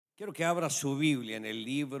Quiero que abra su Biblia en el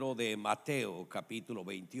libro de Mateo, capítulo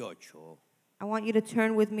 28, I want you to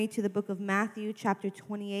turn with me to the book of Matthew, chapter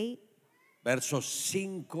 28, versos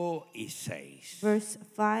 5 y 6. verse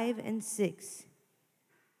 5 and 6.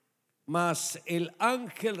 Mas el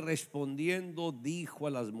ángel respondiendo dijo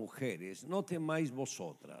a las mujeres: no temáis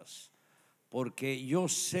vosotras, porque yo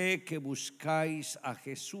sé que buscáis a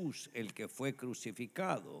Jesús, el que fue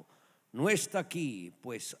crucificado. No está aquí,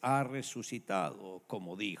 pues ha resucitado,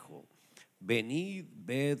 como dijo. Venid,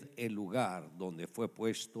 ved el lugar donde fue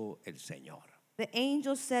puesto el Señor. The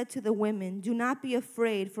angel said to the women, "Do not be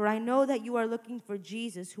afraid, for I know that you are looking for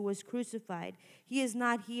Jesus who was crucified. He is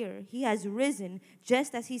not here. He has risen,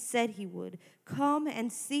 just as he said he would. Come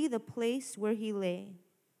and see the place where he lay."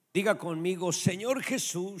 Diga conmigo: Señor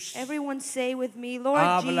Jesús, Everyone say with me, Lord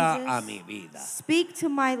habla Jesus, a mi vida, speak to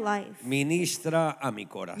my life, ministra a mi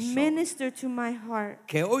corazón. minister to my heart.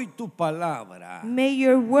 Que hoy tu palabra May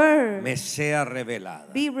your word me sea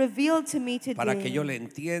revelada, be revealed to me para que yo today, la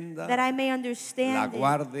entienda, that I may la understand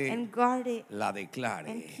guarde, it and guard it la and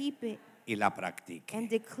declare keep it y la practique. and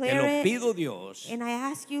Te declare lo it. pido, Dios, And I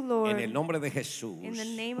ask you, en Lord, el nombre de Jesús. in the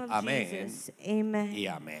name of Amén Jesus, amen y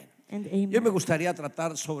amén. and Yo me amen. gustaría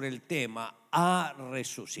tratar sobre el tema: ha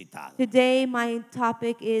resucitado. Today my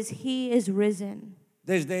topic is He is risen.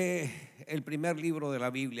 Desde el primer libro de la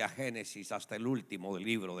Biblia, Génesis, hasta el último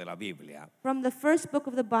libro de la Biblia, From the first book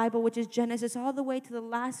of the Bible, which is Genesis, all the way to the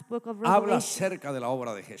last book of habla Revelation, acerca de la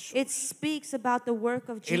obra de Jesús. it speaks about the work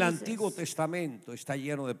of El Antiguo Jesus. Testamento está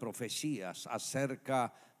lleno de profecías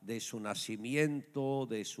acerca de su nacimiento,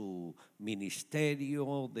 de su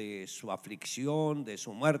ministerio, de su aflicción, de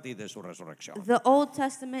su muerte y de su resurrección. The Old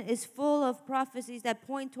Testament is full of prophecies that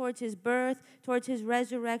point towards his birth, towards his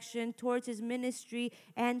resurrection, towards his ministry,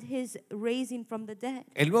 and his raising from the dead.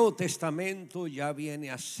 El Nuevo Testamento ya viene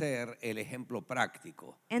a ser el ejemplo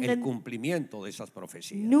práctico, And el the cumplimiento de esas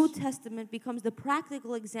profecías. New Testament becomes the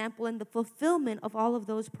practical example and the fulfillment of all of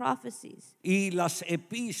those prophecies. Y las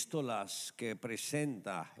epístolas que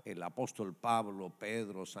presenta el apóstol Pablo,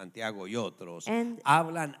 Pedro, Santiago y otros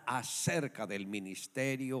hablan acerca del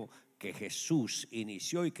ministerio que Jesús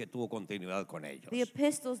inició y que tuvo continuidad con ellos. The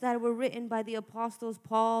epistles that were written by the apostles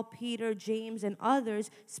Paul, Peter, James, and others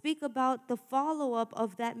speak about the follow-up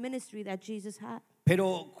of that ministry that Jesus had.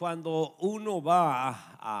 Pero cuando uno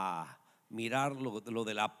va a mirar lo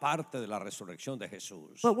de la parte de la resurrección de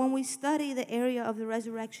Jesús, But when we study the area of the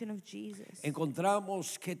resurrection of Jesus,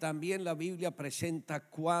 encontramos que también la Biblia presenta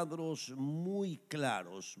cuadros muy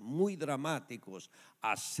claros, muy dramáticos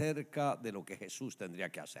acerca de lo que Jesús tendría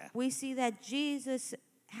que hacer. we see that Jesus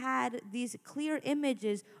had these clear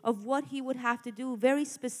images of what he would have to do, very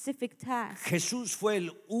specific tasks. Jesús fue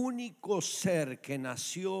el único ser que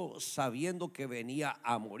nació sabiendo que venía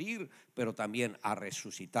a morir, pero también a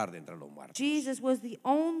resucitar de entre los muertos. Jesus was the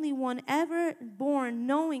only one ever born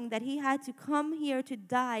knowing that he had to come here to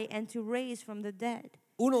die and to raise from the dead.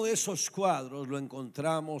 Uno de esos cuadros lo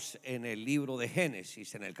encontramos en el libro de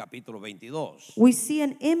Génesis, en el capítulo 22. We see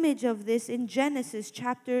an image of this in Genesis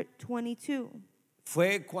chapter 22.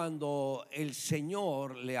 Fue cuando el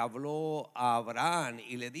Señor le habló a Abraham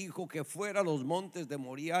y le dijo que fuera a los montes de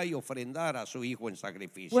Moriah y ofrendara a su hijo en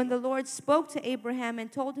sacrificio. When the Lord spoke to Abraham and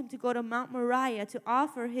told him to go to Mount Moriah to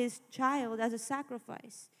offer his child as a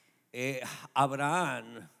sacrifice.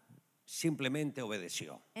 Abraham simplemente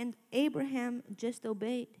obedeció. And Abraham just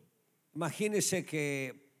obeyed. Imagínese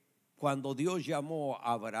que cuando Dios llamó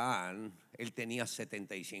a Abraham, él tenía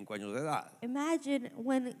 75 años de edad. Imagine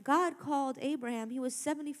when God called Abraham, he was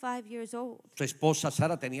 75 years old. Su esposa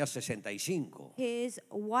Sara tenía 65. His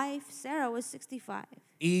wife Sarah was 65.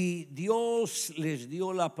 Y Dios les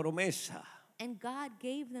dio la promesa. And God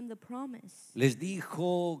gave them the promise. Les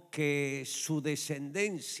dijo que su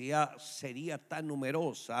descendencia sería tan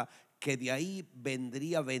numerosa que de ahí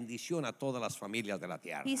vendría bendición a todas las familias de la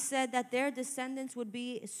tierra. He said that their descendants would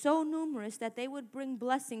be so numerous that they would bring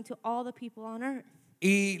blessing to all the people on earth.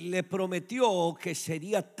 Y le prometió que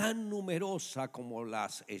sería tan numerosa como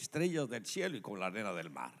las estrellas del cielo y como la arena del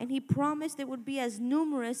mar. And he promised it would be as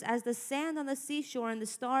numerous as the sand on the seashore and the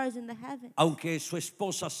stars in the heavens. Aunque su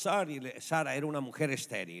esposa Sara era una mujer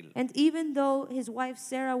estéril, And even though his wife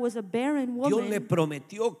Sarah was a barren Dios le woman,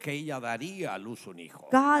 prometió que ella daría a luz un hijo.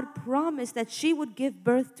 God promised that she would give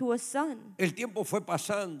birth to a son. El tiempo fue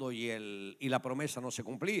pasando y la promesa no se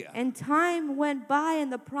cumplía. And time went by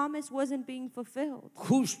and the promise wasn't being fulfilled.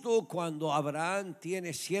 Justo cuando Abraham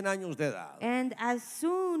tiene 100 años de edad And as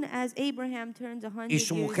soon as Abraham turns 100 y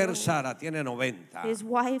su years mujer old, Sara tiene 90, his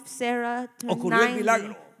wife Sarah turns ocurrió el 90,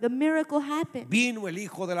 milagro. the miracle happened. Vino el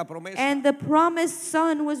hijo de la promesa. And the promised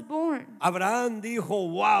son was born. Abraham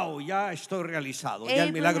dijo, wow, ya estoy realizado, ya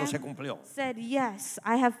el milagro se cumplió. Said, yes,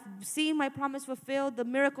 I have seen my promise fulfilled. The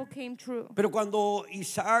miracle came true. Pero cuando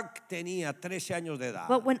Isaac tenía 13 años de edad,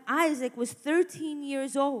 But when Isaac was 13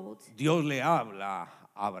 years old, Dios le habla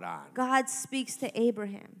a Abraham God speaks to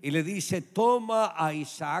Abraham. y le dice, toma a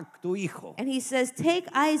Isaac tu hijo, And he says, take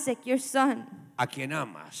Isaac, your son, a quien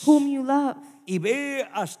amas, whom you love, y ve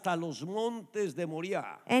hasta los montes de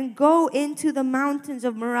Moriah and go into the mountains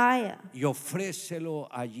of Moriah y ofrécelo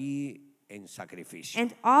allí en sacrificio.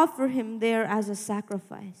 and offer him there as a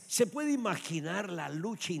sacrifice. ¿Se puede imaginar la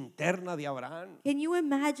lucha interna de Abraham? Can you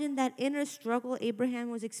imagine that inner struggle Abraham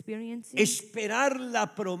was experiencing? Esperar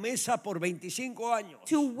la promesa por 25 años.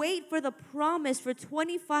 To wait for the promise for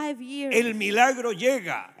 25 years. El milagro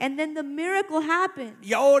llega. And then the miracle happened.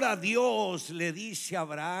 Y ahora Dios le dice a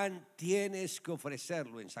Abraham, tienes que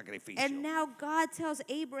ofrecerlo en sacrificio. And now God tells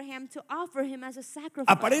Abraham to offer him as a sacrifice.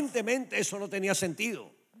 Aparentemente eso no tenía sentido.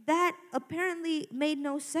 That apparently made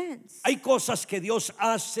no sense. Hay cosas que Dios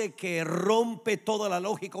hace que rompe toda la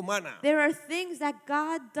lógica humana. There are things that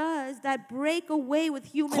God does that break away with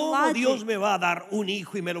human ¿Cómo logic. Dios me va a dar un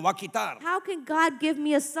hijo y me lo va a quitar? How can God give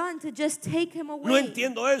me a son to just take him away? No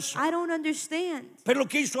entiendo eso. I don't understand. Pero lo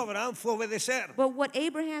que hizo Abraham fue obedecer. But what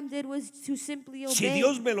Abraham did was to simply obey. Si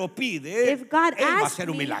Dios me lo pide, If God Él va a asks hacer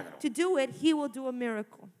un me milagro. to do it, he will do a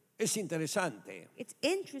miracle. Es interesante It's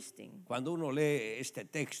interesting. cuando uno lee este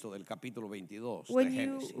texto del capítulo 22 de When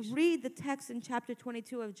you Génesis. read the text in chapter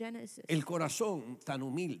 22 of Genesis, El corazón tan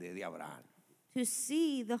humilde de Abraham. to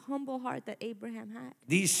see the humble heart that Abraham had.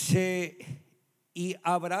 Dice, y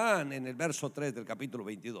Abraham en el verso 3 del capítulo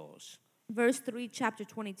 22. Verse 3, chapter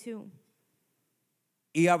 22.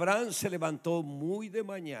 Y Abraham se levantó muy de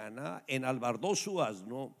mañana, enalbardó su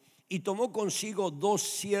asno y tomó consigo 2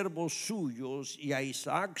 siervos suyos y a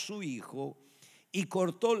Isaac su hijo y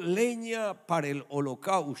cortó leña para el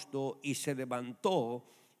holocausto y se levantó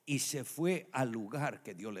y se fue al lugar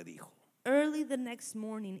que Dios le dijo. Early the next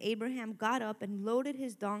morning, Abraham got up and loaded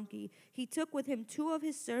his donkey. He took with him 2 of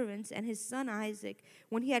his servants and his son Isaac.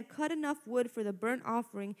 When he had cut enough wood for the burnt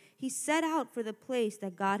offering, he set out for the place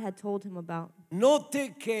that God had told him about.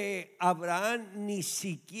 Note que Abraham ni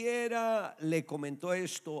siquiera le comentó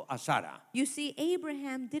esto a Sara. You see,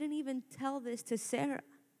 Abraham didn't even tell this to Sarah.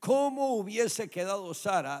 ¿Cómo hubiese quedado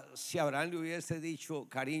Sara si Abraham le hubiese dicho,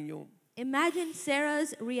 cariño, Imagine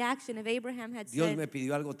Sarah's reaction if Abraham had Dios me said,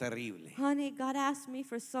 pidió algo terrible, honey, God asked me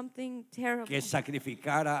for something terrible. que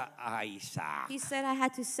sacrificara a Isaac He said I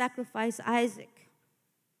had to sacrifice Isaac.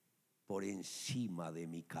 por encima de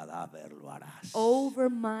mi cadáver lo harás. Over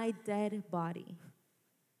my dead body.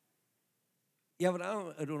 Y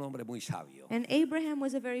Abraham era un hombre muy sabio. And Abraham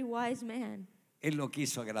was a very wise man. Él no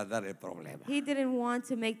quiso agrandar el problema. He didn't want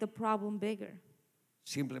to make the problem bigger.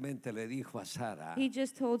 Simplemente le dijo a Sara, He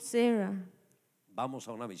just told Sarah, vamos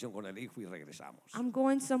a una misión con el hijo y regresamos. I'm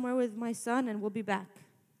going somewhere with my son and we'll be back.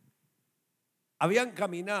 Habían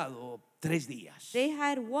caminado 3 días. They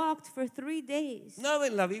had walked for 3 days. Nada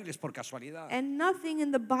en la Biblia es por casualidad. And nothing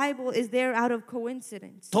in the Bible is there out of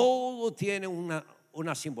coincidence. Todo tiene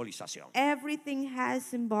una simbolización. Everything has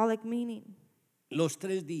symbolic meaning. Los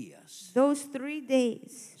 3 días Those 3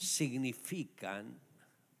 days significan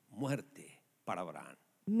muerte para Abraham.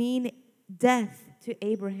 mean death to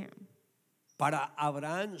Abraham. Para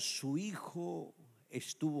Abraham, su hijo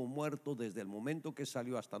estuvo muerto desde el momento que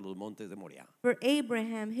salió hasta los montes de Moriah. For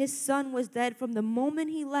Abraham, his son was dead from the moment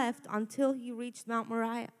he left until he reached Mount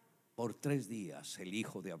Moriah. Por 3 días, el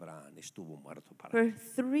hijo de Abraham estuvo muerto para For él.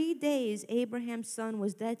 3 days, Abraham's son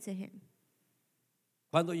was dead to him.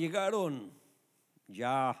 Cuando llegaron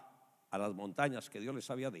ya a las montañas que Dios les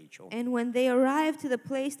había dicho, And when they arrived to the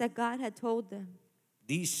place that God had told them,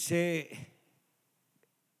 dice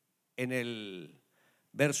en el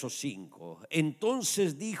verso 5,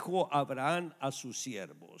 entonces dijo Abraham a sus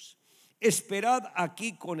siervos, esperad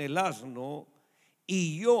aquí con el asno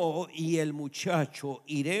y yo y el muchacho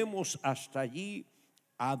iremos hasta allí,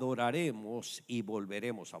 adoraremos y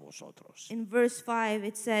volveremos a vosotros. in verse 5,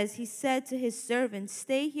 it says, he said to his servants,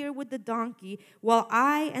 stay here with the donkey while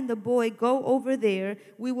I and the boy go over there.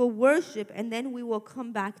 We will worship and then we will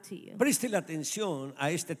come back to you. Preste la atención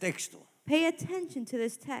a este texto. Pay attention to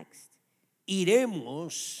this text.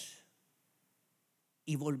 Iremos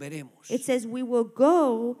y volveremos. It says, we will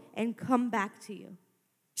go and come back to you.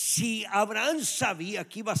 Si Abraham sabía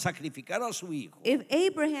que iba a sacrificar a su hijo, If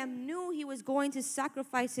Abraham knew he was going to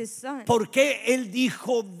sacrifice his son, ¿por qué él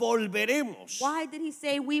dijo volveremos? why did he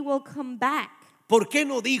say we will come back? ¿Por qué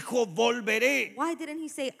no dijo volveré? Why didn't he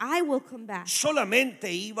say, I will come back?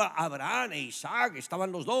 Solamente iba Abraham e Isaac,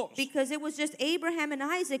 estaban los dos. Because it was just Abraham and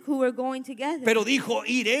Isaac who were going together. Pero dijo,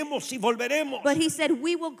 iremos y volveremos. But he said,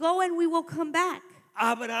 we will go and we will come back.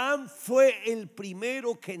 Abraham fue el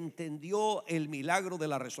primero que entendió el milagro de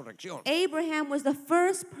la resurrección. Abraham was the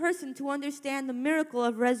first person to understand the miracle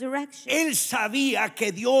of resurrection. Él sabía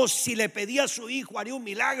que Dios, si le pedía a su hijo, haría un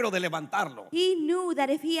milagro de levantarlo. He knew that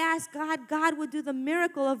if he asked God, God would do the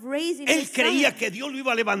miracle of raising Él his creía son. que Dios lo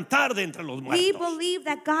iba a levantar de entre los He muertos. believed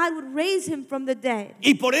that God would raise him from the dead.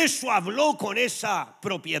 Y por eso habló con esa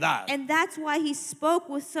propiedad. And that's why he spoke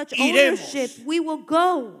with such Iremos. ownership. We will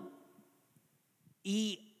go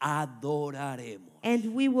Y adoraremos.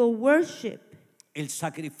 and we will worship. El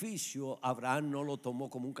sacrificio Abraham no lo tomó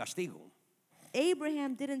como un castigo.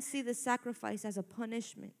 Abraham didn't see the sacrifice as a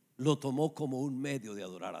punishment. Lo tomó como un medio de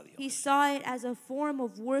adorar a Dios. He saw it as a form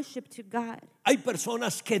of worship to God. Hay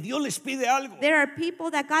personas que Dios les pide algo There are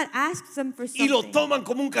people that God asks them for y lo something toman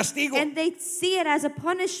como un castigo. and they see it as a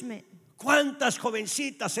punishment. ¿Cuántas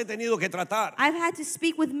jovencitas he tenido que tratar? I've had to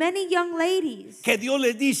speak with many young ladies Que Dios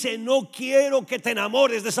les dice, no quiero que te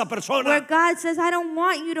enamores de esa where persona. God says, I don't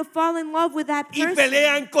want you to fall in love with that Y person.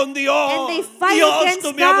 pelean con Dios. And they fight Dios, against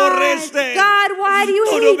tú me God. aborreces. God, why do you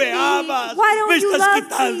Tú hate no me me? amas. Why don't Me you estás love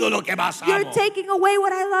quitando me? lo que más You're amo. taking away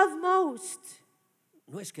what I love most.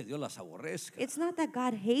 No es que Dios las aborrezca. It's not that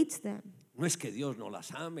God hates them. No es que Dios no las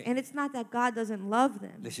ame. And it's not that God doesn't love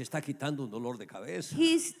them. Les está quitando un dolor de cabeza.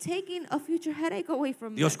 He's taking a future headache away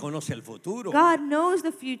from Dios them. conoce el futuro. God knows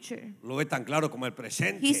the future. Lo ve tan claro como el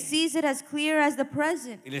presente. He sees it as clear as the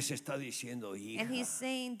present. Y les está diciendo, And he's hija,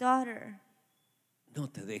 saying, daughter, no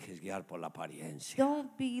te dejes guiar por la apariencia.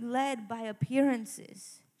 don't be led by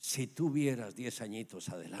appearances. Si tú vieras 10 añitos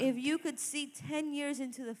If adelante, you could see 10 years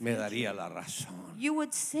into the me daría future, la razón. you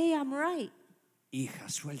would say, I'm right. Hija,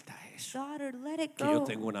 suelta eso. Daughter, let it Que yo go.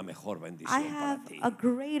 tengo una mejor I bendición para have ti. a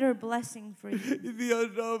greater blessing for you. Dios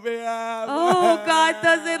no me ama. Oh, God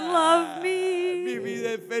doesn't love Mi me.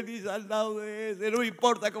 vida es feliz al lado de ese. No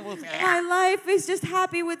importa cómo sea. My life is just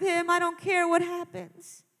happy with him. I don't care what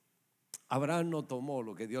happens. Abraham no tomó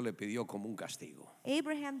lo que Dios le pidió como un castigo,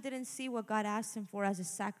 Abraham didn't see what God asked him for as a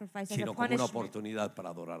sacrifice, as a sino como una punishment. oportunidad para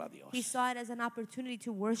adorar a Dios. He saw it as an opportunity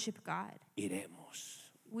to worship God. Iremos,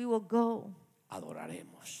 We will go,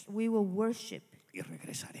 adoraremos we will worship, y and we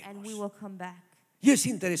regresaremos. will come back. Y es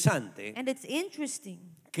interesante And it's interesting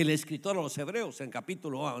que el escritor a los Hebreos en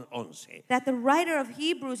capítulo 11 that the writer of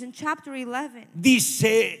Hebrews in chapter 11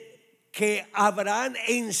 dice que Abraham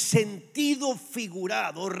en sentido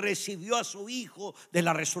figurado recibió a su hijo de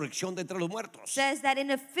la resurrección de entre los muertos. says that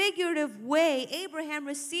in a figurative way, Abraham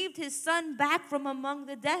received his son back from among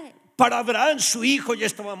the dead. Para Abraham su hijo ya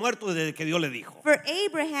estaba muerto desde que Dios le dijo. For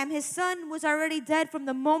Abraham, his son was already dead from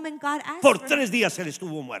the moment God asked Por for 3 him. días él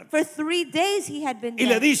estuvo muerto. For 3 days he had been Y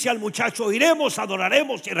le dead. dice al muchacho, iremos,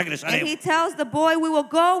 adoraremos y And he regresaremos. tells the boy, we will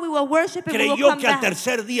go, we will worship, and we will Creyó come que al back.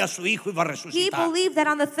 tercer día su hijo iba a He resucitar. believed that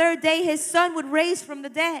on the 3rd day his son would raise from the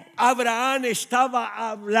dead. Abraham estaba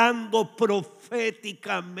hablando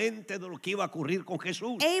proféticamente de lo que iba a ocurrir con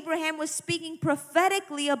Jesús. Abraham was speaking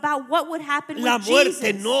prophetically about what would happen La with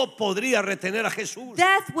muerte Jesus. no podría retener a Jesús.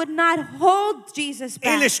 Death would not hold Jesus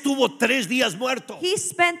Él back. estuvo 3 días muerto. He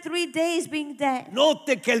spent 3 days being dead.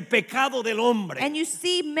 Note que el pecado del hombre And you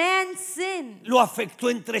see man's sin lo afectó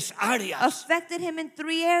en 3 áreas. affected him in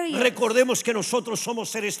 3 areas. Recordemos que nosotros somos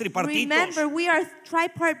seres tripartitos. Remember, we are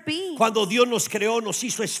tripart beings. Cuando Dios nos creó, nos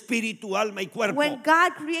hizo espíritu, alma y cuerpo. When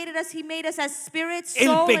God created us, He made us as spirit, El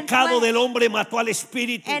soul, and pecado flesh. del hombre mató al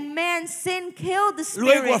espíritu. And man's sin killed the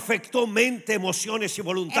Luego spirit. afectó mente, emociones y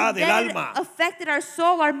voluntad And del then it alma. affected our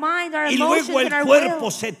soul, our mind, our Y emotions, luego and el our cuerpo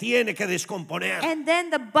will. se tiene que descomponer. And then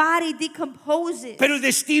the body decomposes. Pero el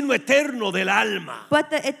destino eterno del alma, But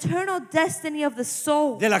the eternal destiny of the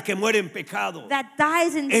soul de la que muere en pecado, that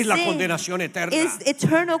dies in es la sin condenación eterna. is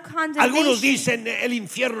eternal Algunos condemnation. dicen el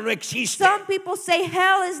infierno no existe. Some people say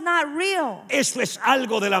hell is not real. Eso es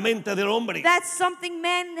algo de la mente del hombre. That's something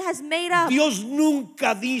man has made up. Dios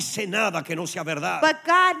nunca dice nada que no sea verdad. But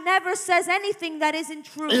God never says anything that isn't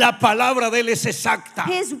true. La palabra de él es exacta.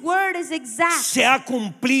 His word is exact. Se ha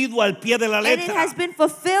cumplido al pie de la And it letra. has been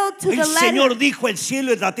fulfilled to El the Señor letter. dijo, el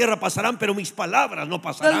cielo y la tierra pasarán, pero mis palabras no The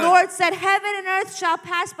pasarán. Lord said, heaven and earth shall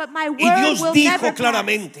pass, but my word Dios will dijo never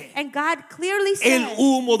claramente, pass. And God clearly El said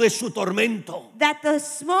humo de su tormento that the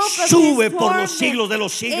smoke of sube his por los torment, siglos de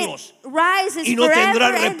los siglos it rises y no forever tendrá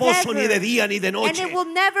and reposo ni de ever. día ni de And noche. it will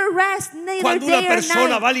never rest, neither Cuando una day or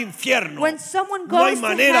persona va night. al infierno, When someone no hay goes to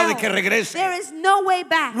manera de hell, que regrese. there is no way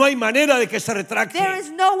back. No hay manera de que se retracte. There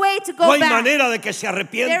is no way to No go hay back. manera de que se There is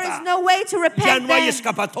arrepienta. no way to repent Ya no hay then.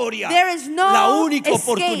 escapatoria. There is no La única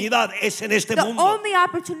escape. oportunidad es en este The mundo. only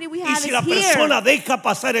opportunity we Y have si is la here. persona deja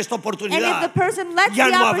pasar esta And if the oportunidad, person lets ya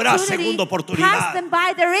the no habrá opportunity segunda pass oportunidad. them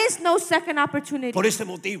by, there is no second opportunity. Por este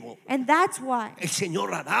motivo, And that's why el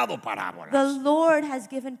Señor ha dado the parábolas. Lord has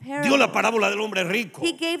given Dio la parables. parábola del hombre rico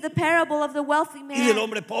He gave the parable of the wealthy y del man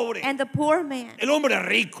hombre pobre. and the poor man. El hombre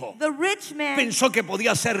rico The rich man, pensó que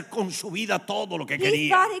podía hacer con su vida todo lo que he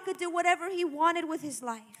quería. thought he could do whatever he wanted with his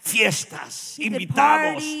life. Fiestas, He could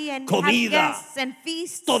invitados, party and have comida, guests and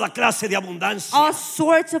feasts, toda clase de abundancia. all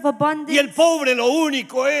sorts of Y abundance. el pobre lo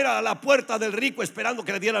único era a la puerta del rico esperando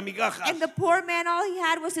que le diera migajas. And the poor man, all he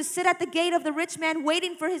had was to sit at the gate of the rich man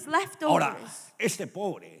waiting for his leftovers. Ahora, este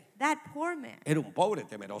pobre That poor man era un pobre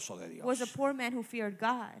temeroso de Dios. was a poor man who feared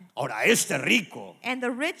God. Ahora, este rico And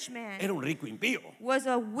the rich man era un rico impío. was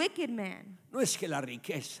a wicked man. No es que la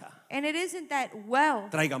riqueza And it isn't that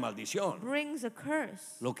wealth traiga maldición. brings a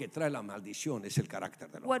curse. Lo que trae la maldición es el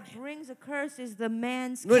carácter del What hombre. brings a curse is the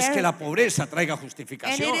man's No es que la character. pobreza traiga And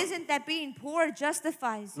justificación. it isn't that being poor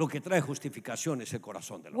justifies. Lo que trae justificación es el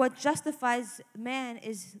corazón del hombre. What justifies man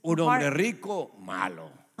is Un the hombre heart. rico,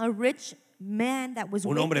 malo. A rich man that was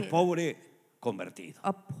Un hombre wicked. pobre, convertido.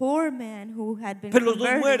 A poor man who had been Pero los dos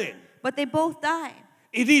converted. mueren. But they both died.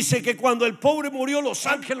 Y dice que cuando el pobre murió, los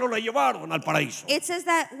ángeles lo llevaron al paraíso. It says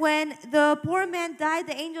that when the poor man died,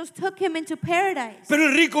 the angels took him into paradise. Pero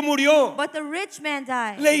el rico murió. But the rich man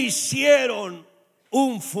died. Le hicieron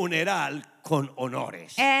un funeral con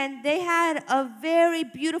honores. And they had a very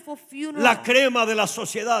beautiful funeral. La crema de la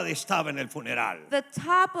sociedad estaba en el funeral. The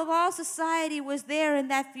top of all society was there in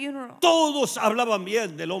that funeral. Todos hablaban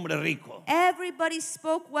bien del hombre rico. Everybody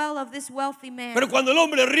spoke well of this wealthy man. Pero cuando el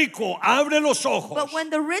hombre rico abre los ojos, But when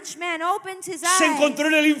the rich man opens his se eyes, encontró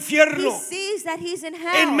en el he infierno, sees that he's in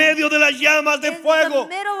hell. en medio de las llamas de in fuego, the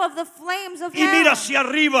middle of the flames of y mira hell. hacia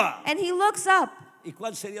arriba. And he looks up, ¿Y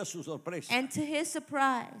cuál sería su sorpresa? and to his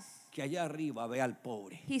surprise, Que allá arriba ve al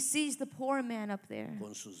pobre he sees the poor man up there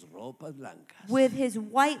con sus ropas blancas, with his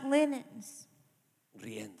white linens,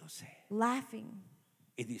 riéndose laughing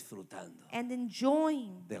y disfrutando and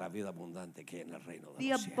enjoying de la vida abundante que hay en el reino de the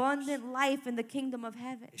los cielos. abundant life in the kingdom of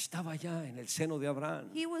heaven. Estaba allá en el seno de Abraham.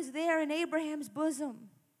 He was there in Abraham's bosom.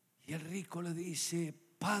 Y el rico le dice,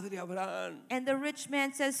 Padre Abraham. And the rich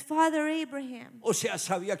man says, Father Abraham. O sea,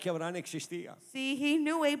 sabía que Abraham existía. See, he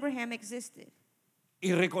knew Abraham existed.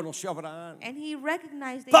 Y reconoció a Abraham. And he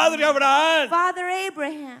recognized Padre Abraham, Father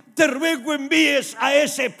Abraham, te ruego envíes a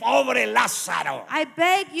ese pobre Lázaro. I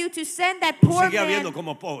beg you to send that Lo poor seguía viendo man,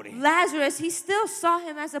 como pobre. Lazarus. He still saw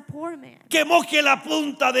him as a poor man. Que moje la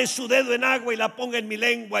punta de su dedo en agua y la ponga en mi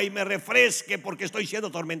lengua y me refresque porque estoy siendo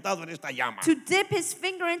atormentado en esta llama. To dip his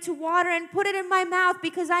finger into water and put it in my mouth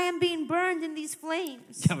because I am being burned in these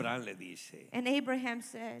flames. Y Abraham le dice, And Abraham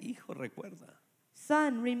said, hijo, recuerda,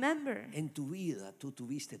 Son, remember, en tu vida tú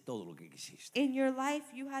tuviste todo lo que quisiste. in your life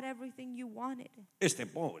you had everything you wanted. Este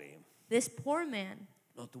pobre This poor man,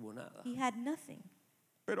 no tuvo nada. he had nothing.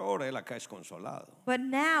 Pero ahora él acá es consolado. But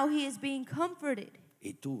now he is being comforted,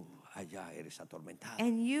 Y tú allá eres atormentado.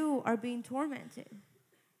 and you are being tormented.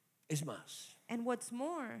 Es más, And what's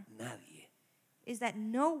more nadie is that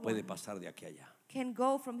no puede one pasar de aquí a allá, can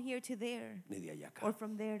go from here to there ni de allá or acá,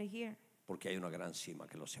 from there to here, porque hay una gran cima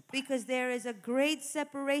que los separa. because there is a great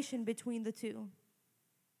separation between the two.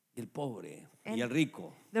 Y el pobre And y el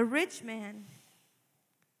rico the rich man,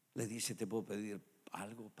 le dice, ¿te puedo pedir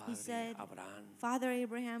algo, he padre said, Abraham? Father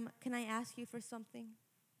Abraham, can I ask you for something?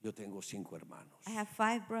 Yo tengo 5 hermanos I have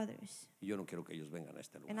 5 brothers, y yo no quiero que ellos vengan a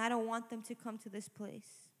este and lugar. I don't want them to come to this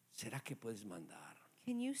place. ¿Será que puedes mandar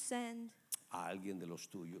Can you send a alguien de los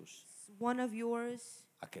tuyos one of yours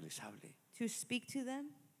a que les hable? to speak to them?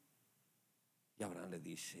 Y Abraham le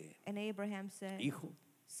dice, And Abraham said, hijo,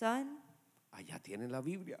 Son, allá tienen la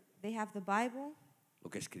Biblia, they have the Bible, lo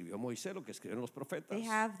que escribió Moisés, lo que escribieron los profetas. they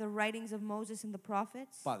have the writings of Moses and the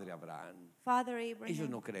prophets. Padre Abraham, Father ellos Abraham,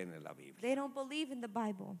 no creen en la Biblia. they don't believe in the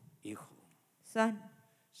Bible. Hijo, Son,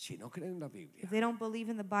 si no creen en la Biblia, if they don't believe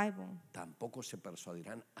in the Bible, tampoco se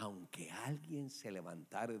persuadirán aunque alguien se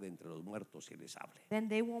levantare de entre los muertos y les hable. then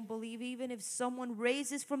they won't believe even if someone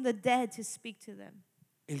raises from the dead to speak to them.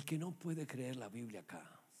 El que no puede creer la Biblia acá,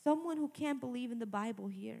 Someone who can't believe in the Bible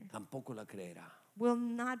here tampoco la creerá will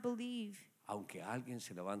not believe Aunque alguien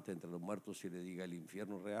se levante entre los muertos y le diga el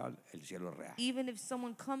infierno es real, el cielo es real. Even if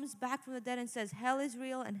someone comes back from the dead and says hell is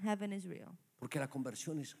real and heaven is real. Porque la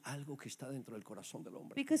conversión es algo que está dentro del corazón del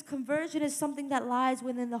hombre. Because conversion is something that lies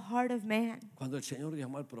within the heart of man. Cuando el Señor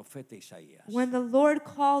llamó al profeta Isaías, When the Lord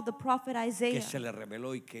called the prophet que Isaiah, se le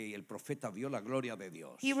reveló y que el profeta vio la gloria de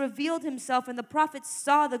Dios he revealed himself and the prophet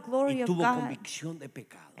saw the glory y of tuvo God. convicción de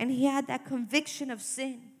pecado And he had that conviction of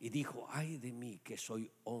sin. y dijo, ay de mí que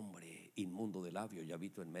soy hombre inmundo de labios y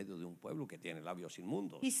habito en medio de un pueblo que tiene labios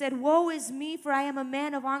inmundos. He said, woe is me, for I am a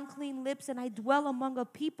man of unclean lips, and I dwell among a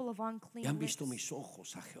people of Y unclean han lips. visto mis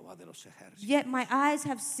ojos a Jehová de los ejércitos. Yet my eyes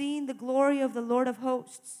have seen the glory of the Lord of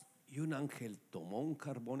hosts. Y un ángel tomó un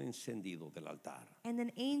carbón encendido del altar, And an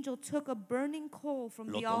angel took a burning coal from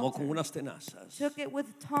lo the tomó con altar, unas tenazas took it with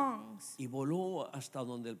tongs. y voló hasta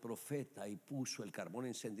donde el profeta y puso el carbón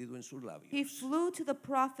encendido en sus He labios. flew to the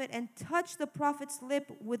prophet and touched the prophet's lip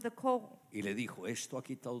with the coal. Y le dijo, esto ha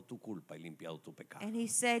quitado tu culpa y limpiado tu pecado. And he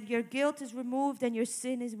said, your guilt is removed and your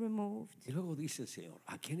sin is removed. Y luego dice el Señor,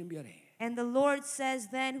 ¿a quién enviaré? And the Lord says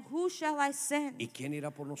then, who shall I ¿Y send? quién irá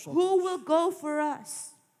por nosotros? Who will go for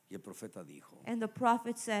us? Y el profeta dijo, And the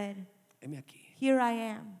prophet said, heme aquí, here I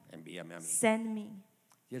am, envíame a mí. send me.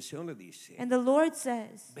 Y el Señor le dice, And the Lord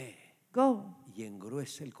says, ve go y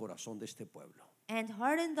engruese el corazón de este pueblo. and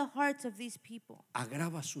harden the hearts of these people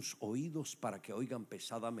Agrava sus oídos para que oigan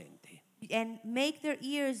pesadamente, and make their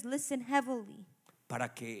ears listen heavily, para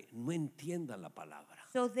que no entiendan la palabra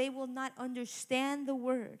so they will not understand the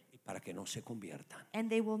word y para que no se conviertan and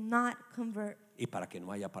they will not convert, y para que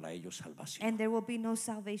no haya para ellos salvación. and there will be no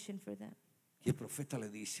salvation for them. Y el profeta le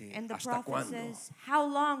dice, And the ¿hasta prophet cuándo? says, how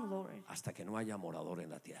long, Lord? Hasta que no haya morador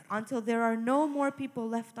en la tierra. Until there are no more people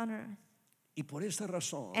left on earth. Y por esta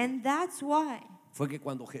razón And that's why fue que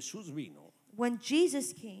cuando Jesús vino, when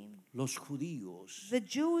Jesus came, los judíos the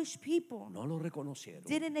Jewish people no lo reconocieron,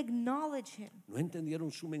 didn't acknowledge him. no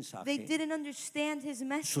entendieron su They mensaje, didn't understand his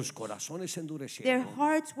message. sus corazones se Their endurecieron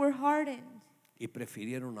hearts were hardened. y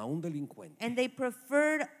prefirieron a un delincuente And they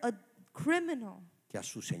preferred a criminal que a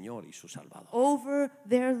su Señor y su Salvador. over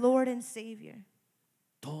their Lord and Savior.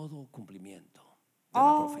 Todo cumplimiento de la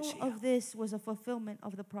All profecía. of this was a fulfillment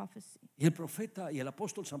of the prophecy. Y el profeta y el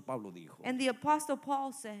apóstol San Pablo dijo, And the Apostle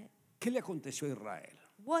Paul said, ¿qué le aconteció a Israel?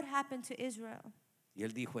 what happened to Israel? Y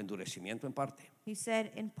él dijo, endurecimiento en parte. He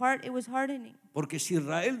said, in part, it was hardening. Porque si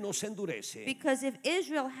Israel no se endurece, Because if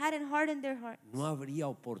Israel hadn't hardened their heart, no habría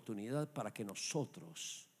oportunidad para que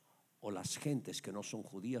nosotros o las gentes que no son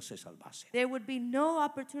judías se salvasen. there would be no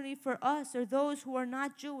opportunity for us or those who are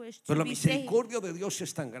not Jewish to Pero la be saved. misericordia de Dios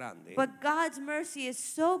es tan grande But God's mercy is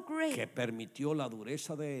so que great permitió la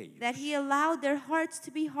dureza de ellos that He allowed their hearts to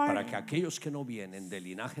be para que hardened, aquellos que no vienen del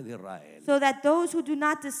linaje de Israel so that those who do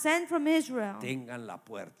not descend from Israel tengan la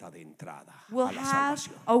puerta de entrada will a la have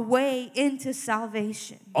salvación. a way into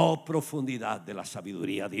salvation. Oh, profundidad de la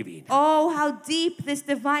sabiduría divina. Oh, how deep this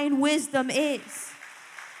divine wisdom is.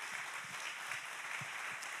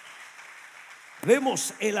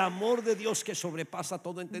 Vemos el amor de Dios que sobrepasa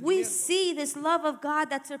todo We entendimiento. see this love of God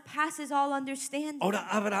that surpasses all understanding. Ahora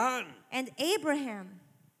Abraham And Abraham,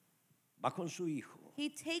 va con su hijo he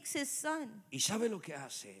takes his son y sabe lo que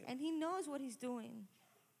hace. and he knows what he's doing.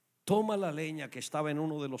 Toma la leña que estaba en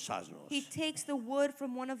uno de los asnos He takes the wood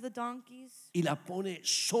from one of the donkeys y la pone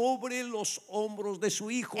sobre los hombros de su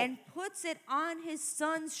hijo. and puts it on his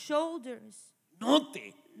son's shoulders.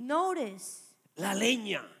 Note Notice la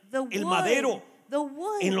leña, the el wood, madero the en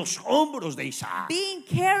wood los hombros de Isaac. being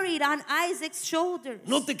carried on Isaac's shoulders.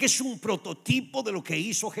 Note que es un prototipo de lo que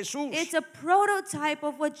hizo Jesús. It's a prototype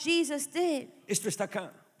of what Jesus did. Esto está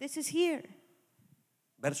acá, This is here.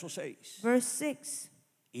 verso 6. Verse 6.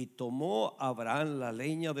 Y tomó Abraham la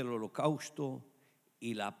leña del holocausto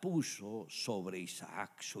y la puso sobre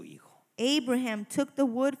Isaac su hijo. Abraham took the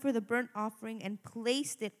wood for the burnt offering and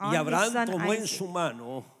placed it on Y his Abraham son tomó en Isaac. su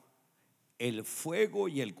mano el fuego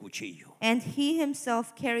y el cuchillo. And he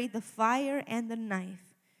himself carried the fire and the knife.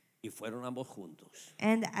 Y fueron ambos juntos.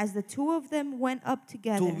 And as the two of them went up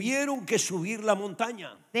together, Tuvieron que subir la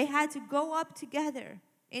montaña. they had to go up together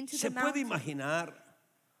into ¿Se the puede mountain. imaginar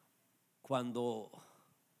cuando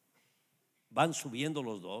van subiendo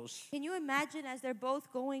los dos? Can you imagine as they're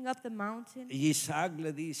both going up the mountain? Y Isaac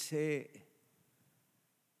le dice,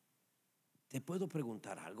 ¿te puedo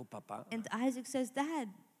preguntar algo, papá? And Isaac says, Dad,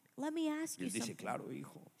 let me ask Y you él dice, something. claro,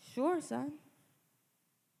 hijo. Sure, son.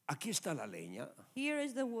 Aquí está la leña, Here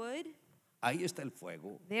is the wood. ahí está el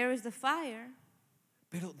fuego. There is the fire.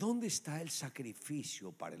 Pero ¿dónde está el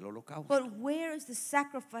sacrificio para el holocausto? But where is the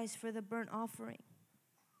sacrifice for the burnt offering?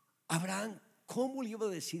 Abraham ¿Cómo le iba a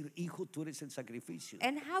decir, hijo, tú eres el sacrificio?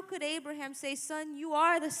 And how could Abraham say, son, you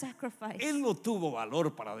are the sacrifice? Él no tuvo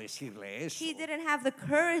valor para decirle eso. He didn't have the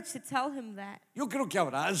courage to tell him that. Yo creo que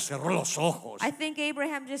Abraham cerró los ojos. I think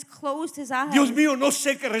Abraham just closed his eyes. Dios mío, no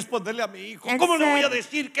sé qué responderle a mi hijo. And ¿Cómo le voy a said,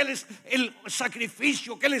 decir que él es el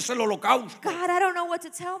sacrificio, que él es el holocausto? God, I don't know what to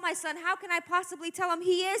tell my son. How can I possibly tell him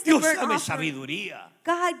he is the Dios, burnt dame offering? sabiduría.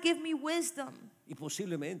 God, give me wisdom. Y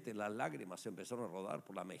posiblemente las lágrimas empezaron a rodar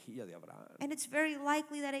por la mejilla de Abraham. And it's very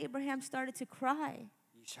likely that Abraham started to cry.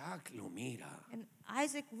 Isaac lo mira. And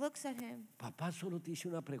Isaac looks at him. Papá, solo te hice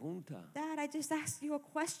una pregunta. Dad, I just asked you a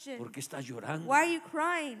question. ¿Por qué estás llorando? Why are you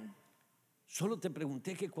crying? Solo te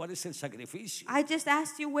pregunté que cuál es el sacrificio. I just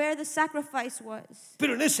asked you where the sacrifice was.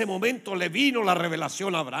 Pero en ese momento le vino la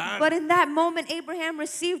revelación a Abraham. But in that moment, Abraham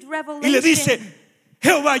received Y revelation. le dice,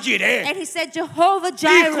 Jehová Jireh, And he said, Jehovah hijo,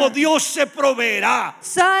 Jireh, Dios se proveerá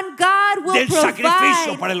son, God will del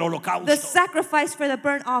sacrificio provide para el the holocausto. sacrifice for the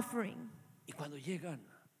burnt offering. Y cuando llegan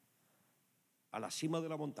a la cima de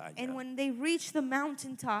la montaña, And when they reach the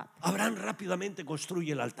mountaintop, Abraham rápidamente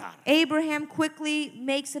construye el altar. Abraham quickly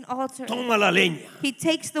makes an altar. Toma la leña, He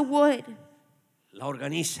takes the wood la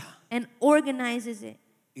organiza and organizes it.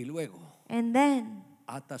 y luego And then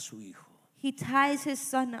ata a su hijo he ties his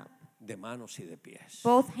son up, de manos y de pies.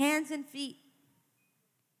 both hands and feet.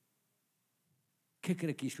 ¿Qué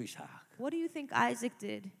cree que hizo Isaac? What do you think Isaac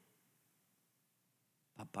did?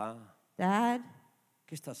 Papá, Dad,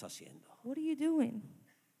 ¿qué estás haciendo? what are you doing?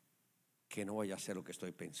 Que no vaya a ser lo que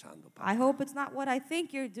estoy pensando. I Papá, hope it's not what I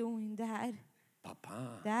think you're doing, Dad.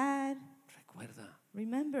 papá, Dad, recuerda,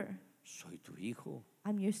 remember, soy tu hijo,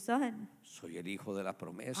 I'm your son. soy el hijo de la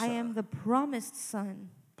promesa. I am the promised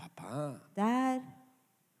son. Papá, Dad,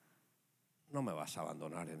 no me vas a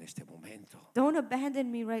abandonar en este momento. don't abandon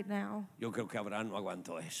me right now. Yo creo que Abraham no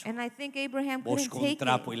aguantó eso. And I think Abraham couldn't Buscó un take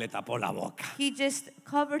trapo y it. le tapó la boca. He just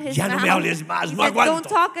covered his Ya no mouth. me hables más, He no said, don't aguanto.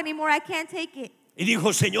 talk anymore, I can't take it. Y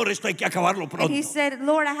dijo, Señor, esto hay que acabarlo And pronto. he said,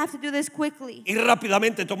 Lord, I have to do this quickly. Y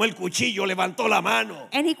rápidamente tomó el cuchillo, levantó la mano.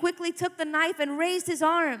 And he quickly took the knife and raised his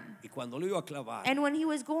arm. Y cuando lo iba a clavar And when he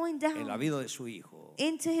was going en la down vida de su hijo,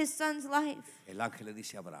 into his son's life, el ángel le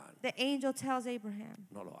dice a Abraham, the angel tells Abraham,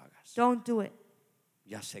 no lo hagas. don't do it.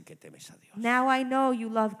 Ya sé que temes a Dios. Now I know you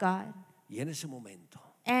love God. Y en ese momento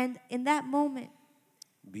And in that moment,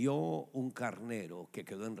 vio un carnero que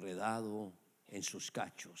quedó enredado en sus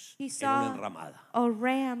cachos, he en una saw enramada. a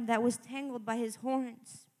ram that was tangled by his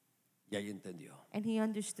horns. Y ahí entendió. And he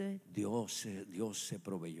understood. Dios se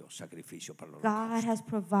proveyó sacrificio para los God has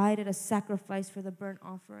provided a sacrifice for the burnt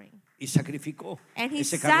offering. y sacrificó And he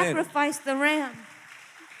ese carnero. sacrificed the ram.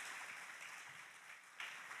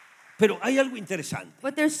 Pero hay algo interesante.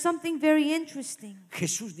 But there's something very interesting.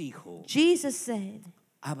 Jesús dijo, Jesus said,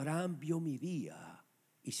 Abraham vio mi día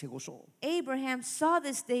y se gozó. Abraham saw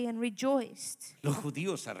this day and rejoiced. Los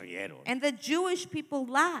judíos se rieron. And the Jewish people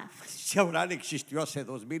laughed. Si Abraham existió hace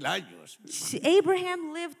 2000 años.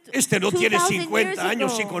 Abraham lived Este no tiene 2,000 years 50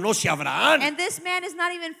 años y ago. conoce a Abraham. And this man is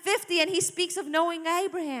not even 50 and he speaks of knowing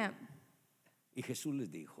Abraham. Y Jesús les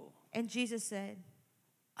dijo, And Jesus said,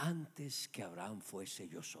 antes que Abraham fuese,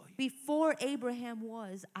 yo soy. before Abraham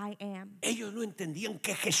was, I am. Ellos no entendían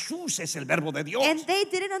que Jesús es el verbo de Dios. And they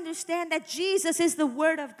didn't understand that Jesus is the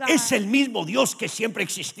Word of God. Es el mismo Dios que siempre ha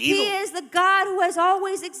existido. He is the God who has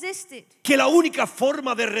always existed. Que la única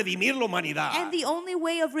forma de redimir la humanidad And the only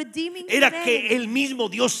way of redeeming era humanity que el mismo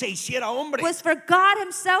Dios se hiciera hombre. was for God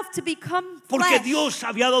himself to become Porque flesh. Dios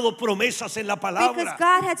había dado promesas en la Because palabra.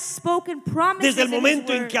 God had spoken promises Desde el in his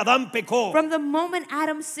momento en word. que Adán pecó, From the moment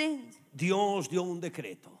Adam sinned, Dios dio un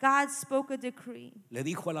decreto. God spoke a decree. Le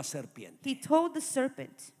dijo a la serpiente, He told the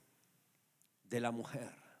serpent, de la mujer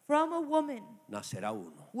from a woman nacerá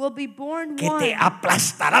uno will be born que one te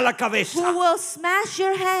aplastará la who cabeza will smash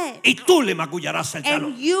your head y tú le magullarás el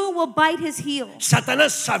talón. and you will bite his heel.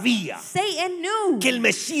 Satanás sabía Satan knew que el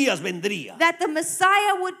Mesías vendría that the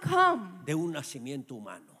Messiah would come de un nacimiento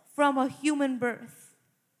humano from a human birth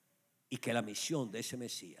y que la misión de ese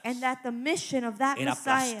Mesías and that the mission of that era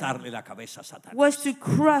Messiah aplastarle la cabeza a Satanás. was to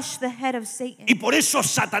crush the head of Satan. Y por eso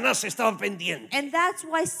Satanás estaba pendiente And that's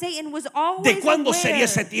why Satan was always de cuándo aware sería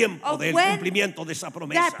ese tiempo of del when cumplimiento de esa that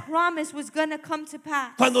promesa. promise was going to come to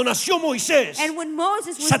pass. Cuando nació Moisés, And when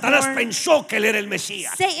Moses was Satanás born, pensó que él era el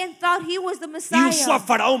Mesías Satan thought he was the y usó a Messiah.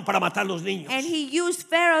 Faraón para matar a los niños. And he used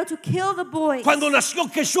Pharaoh to kill the boys. Cuando nació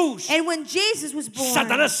Jesús, And when Jesus was born,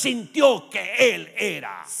 Satanás sintió que él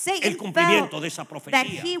era Satan el cumplimiento felt de esa that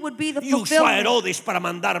profecía he would be the y usó a fulfillment. Herodes para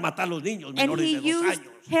mandar matar a los niños And menores he de 2 used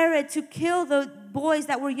años. Herod to kill the boys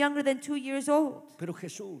that were younger than 2 years old. Pero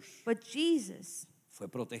Jesús But Jesus, Fue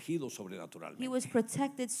protegido He was sobrenaturalmente.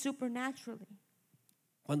 protected supernaturally.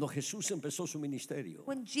 Cuando Jesús empezó su ministerio,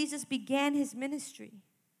 When Jesus began his ministry,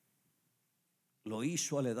 lo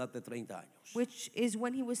hizo a la edad de 30 años. which is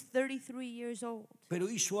when he was 33 years old, Pero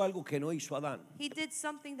hizo algo que no hizo Adán. he did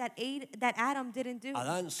something that Adam didn't do.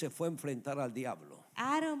 Adán se fue a enfrentar al diablo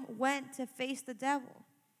Adam went to face the devil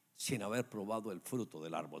sin haber probado el fruto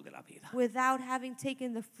del árbol de la vida. without having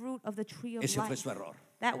taken the fruit of the tree of Ese fue life. su error.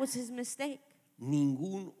 That was his mistake.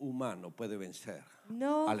 Ningún humano puede vencer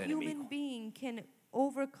No al human enemigo being can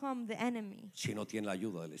overcome the enemy si no tiene la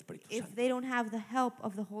ayuda del Espíritu if Santo. they don't have the help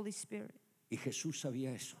of the Holy Spirit. Y Jesús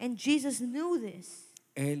sabía eso. And Jesus knew this.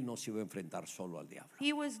 Él no se iba a enfrentar solo al diablo.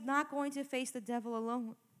 He was not going to face the devil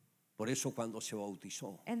alone. Por eso cuando se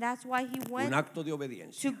bautizó, And that's why he un went acto de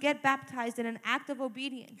obediencia, to get baptized in an act of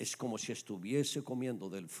obedience, es como si estuviese comiendo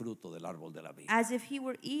del fruto del árbol de la vida. as if he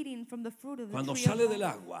were eating from the fruit of the Cuando tree sale of del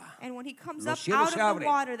life. agua And when he comes los up cielos out se of the abren.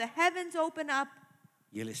 water, the heavens open up,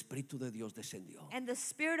 y el Espíritu de Dios descendió and the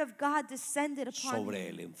Spirit of God descended upon sobre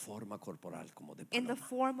him él en forma corporal como de in the paloma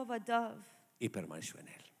form of a dove, y permaneció en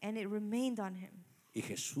él. and it remained on him. Y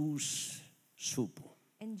Jesús supo,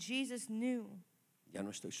 And Jesus knew, ya no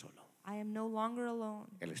estoy solo, I am no longer alone.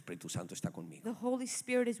 el Espíritu Santo está conmigo. The Holy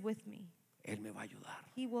Spirit is with me. Él me va a ayudar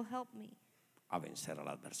He will help me a vencer al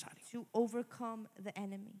adversario. to overcome the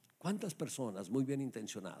enemy. ¿Cuántas personas muy bien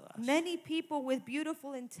intencionadas Many people with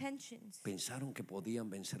beautiful intentions pensaron que podían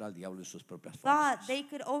vencer al diablo en sus propias thought fuerzas? they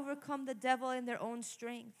could overcome the devil in their own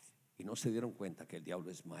strength. Y no se dieron cuenta que el diablo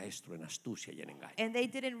es maestro en astucia y en engaño. And they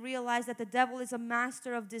didn't realize that the devil is a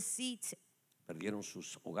master of deceit. Perdieron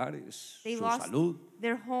sus hogares, They su lost salud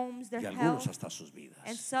their homes, their y algunos health, hasta sus vidas.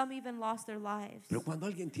 and some even lost their lives. Pero cuando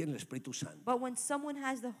alguien tiene el Espíritu Santo, But when someone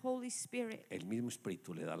has the Holy Spirit, el mismo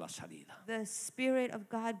Espíritu le da la salida the Spirit of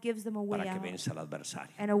God gives them a way para que out venza al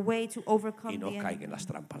adversario and a way to overcome y no the caiga en enemy las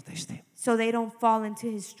trampas de este. so they don't fall into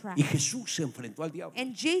his trap. Y Jesús se enfrentó al diablo,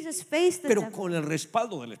 And Jesus faced the pero devil, con el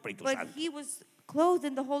respaldo del Espíritu but Santo. he was clothed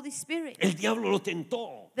in the Holy Spirit. El diablo lo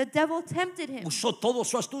tentó, The devil tempted him. usó toda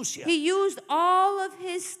su astucia. He used all of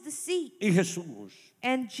his deceit. Y Jesús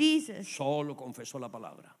And Jesus, solo confesó la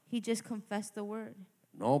palabra. he just confessed the word.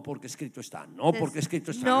 No porque escrito está, no porque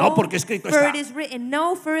escrito está, No, no porque escrito for está. it is written.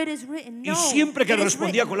 No, for it is written. No, Y siempre que it is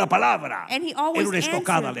respondía written. con la palabra, And he era always una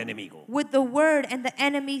estocada al answered enemigo. with the word, and the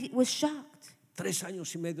enemy was shocked. 3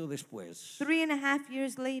 años y medio después, 3.5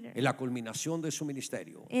 years later, en la culminación de su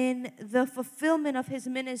ministerio, in the fulfillment of his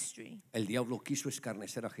ministry, el diablo quiso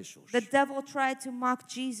escarnecer a Jesús the devil tried to mock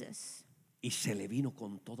Jesus. y se le vino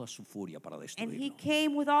con toda su furia para And he destruirlo.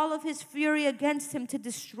 came with all of his fury against him to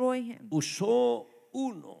destroy him. Usó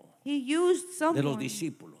uno He used de los someone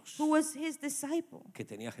discípulos who was his disciple, que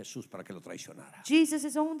tenía Jesús para que lo traicionara. Jesus,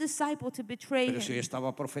 his own disciple, to betray Pero eso ya him.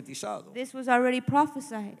 estaba profetizado. This was already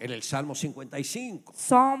prophesied. En el Salmo 55.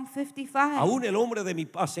 Psalm 55. Aún el hombre de mi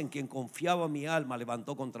paz en quien confiaba mi alma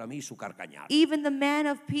levantó contra mí su carcañar. Even the man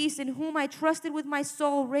of peace in whom I trusted with my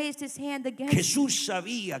soul raised his hand against me. Jesús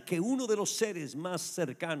sabía que uno de los seres más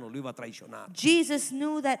cercanos lo iba a traicionar. Jesus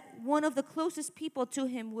knew that one of the closest people to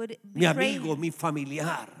him would Mi betray amigo, him. mi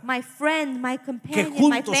familiar. My friend, my Que companion, my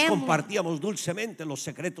juntos family compartíamos dulcemente los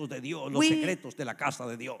secretos de Dios, los We secretos de la casa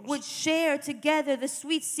de Dios. would share together the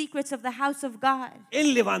sweet secrets of the house of God.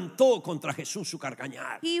 Él levantó contra Jesús su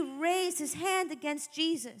carcañar. He raised his hand against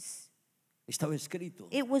Jesus. Estaba escrito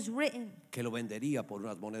It was written que lo vendería por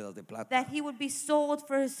unas monedas de plata. that he would be sold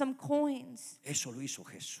for some coins. Eso lo hizo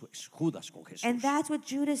Jesús, Judas con Jesús. And that's what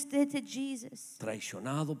Judas did to Jesus.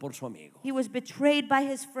 Traicionado por su amigo. He was betrayed by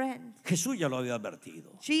his friend. Jesús ya lo había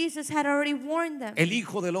advertido. Jesus had already warned them. El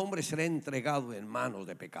Hijo del Hombre será entregado en manos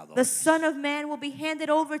de The pecadores. Son of Man will be handed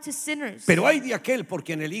over to sinners. Pero hay de aquel por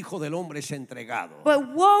quien el Hijo del Hombre es entregado.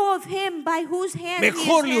 But woe of him by whose hand he is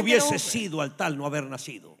Mejor le handed hubiese over. sido al tal no haber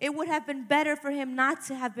nacido. It would have been better for him not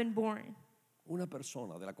to have been born. Una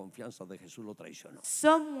persona de la confianza de Jesús lo traicionó.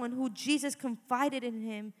 Someone who Jesus confided in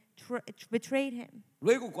him betrayed him.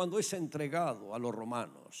 Luego cuando es entregado a los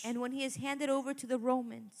romanos, And when he is handed over to the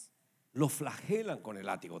Romans, lo flagelan con el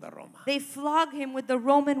látigo de Roma. they flog him with the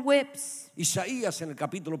Roman whips. Isaías en el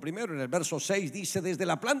capítulo 1, en el verso 6, dice: desde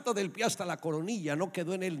la planta del pie hasta la coronilla no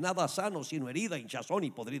quedó en él nada sano, sino herida, hinchazón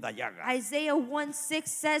y podrida llaga. Isaiah 1:6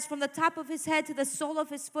 says, from the top of his head to the sole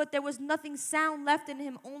of his foot, there was nothing sound left in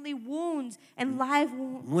him, only wounds and live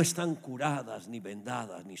wounds No están curadas, ni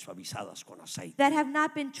vendadas, ni suavizadas con aceite. that have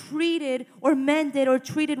not been treated or mended or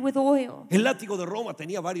treated with oil. El látigo de Roma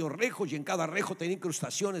tenía varios rejos y en cada rejo tenía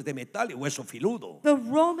incrustaciones de metal y hueso filudo. The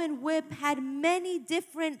Roman whip had many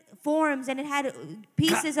different forms, and it had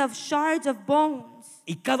pieces of shards of bones.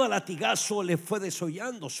 Y cada latigazo le fue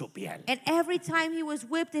desollando su piel. And every time he was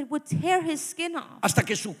whipped, it would tear his skin off. Hasta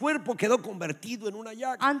que su cuerpo quedó convertido en una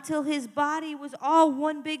llaga. Until his body was all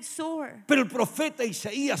one big sore. Pero el profeta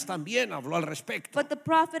Isaías también habló al respecto. But the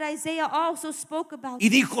prophet Isaiah also spoke about Y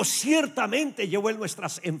this. dijo, ciertamente llevó él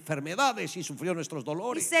nuestras enfermedades y sufrió nuestros He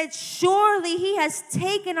dolores. said, surely he has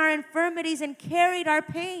taken our infirmities and carried our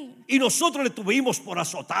pain. Y nosotros le tuvimos por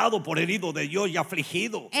azotado, por herido de Dios y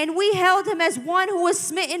afligido. And we held him as one who was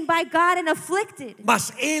smitten by God and afflicted.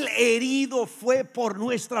 Mas él herido fue por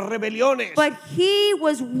nuestras rebeliones, But he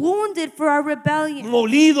was wounded for our rebellion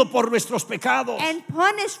molido por nuestros pecados. and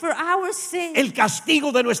punished for our sin. El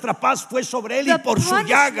castigo de nuestra paz fue sobre él y The por su punishment-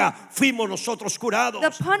 llaga fuimos nosotros curados.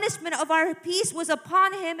 The punishment of our peace was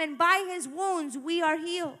upon him, and by his wounds we are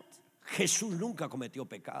healed. Jesús nunca cometió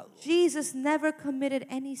pecado. Jesus never committed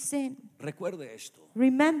any sin. Recuerde esto,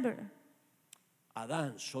 Remember,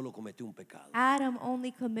 Adán solo cometió un pecado Adam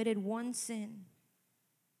only committed one sin,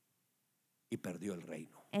 y perdió el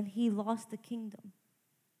reino. and he lost the kingdom.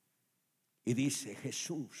 Y dice,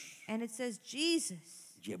 Jesús And it says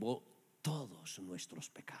Jesus llevó todos nuestros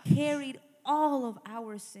pecados. carried all of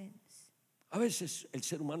our sins. A veces el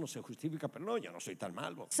ser humano se justifica, pero no, yo no soy tan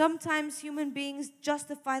malo. Sometimes human beings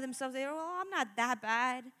justify themselves. They go, oh, I'm not that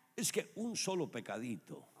bad. Es que un solo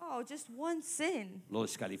pecadito Oh, just one sin lo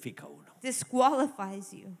descalifica a uno.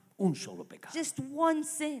 disqualifies you. Un solo pecado. Just one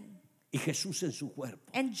sin. Y Jesús en su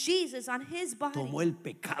cuerpo And Jesus on his tomó body, el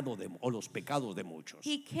pecado o los pecados de muchos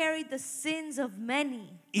he carried the sins of many.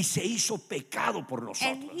 y se hizo pecado por And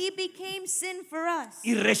nosotros he became sin for us.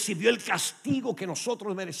 y recibió el castigo que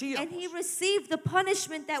nosotros merecíamos. And he received the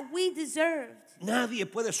punishment that we deserved. Nadie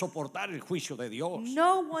puede soportar el juicio de Dios.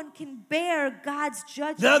 No one can bear God's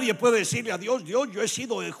judgment. Nadie puede decirle a Dios, Dios, yo he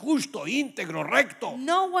sido justo, íntegro, recto.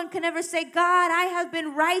 No one can ever say, God, I have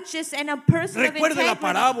been righteous and a person of Recuerde la integrity.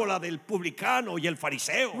 parábola del publicano y el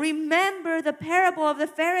fariseo. Remember the parable of the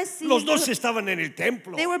Pharisees. Los dos estaban en el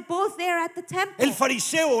templo. They were both there at the temple. El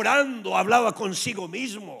fariseo orando hablaba consigo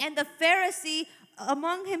mismo. And the Pharisee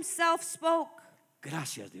among himself spoke,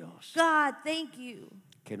 Gracias, Dios, God, thank you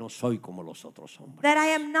que no soy como los otros hombres. that I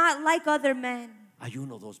am not like other men.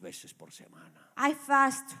 Ayuno 2 veces por semana. I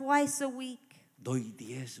fast twice a week. Doy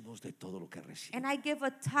diezmos de todo lo que recibo. And I give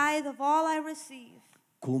a tithe of all I receive.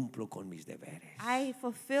 Cumplo con mis deberes. I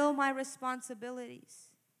fulfill my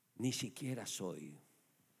responsibilities. Ni siquiera soy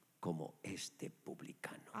como este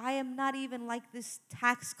publicano. I am not even like this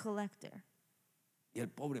tax collector. Y el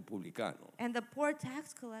pobre publicano And the poor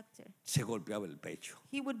tax collector, se golpeaba el pecho.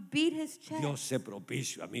 he would beat his chest. Dios sé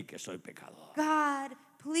propicio a mí que soy pecador. God,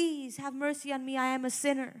 please have mercy on me. I am a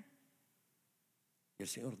sinner. Y el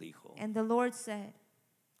Señor dijo, And the Lord said,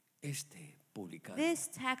 este publicano this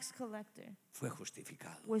tax collector fue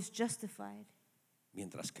justificado, was justified,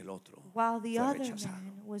 mientras que el otro while the fue other rechazado.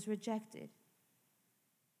 man was rejected.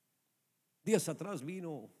 Días atrás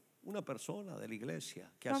vino una persona de la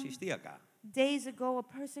iglesia que From- asistía acá Days ago, a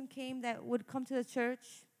person came that would come to the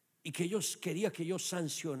church, y que quería que yo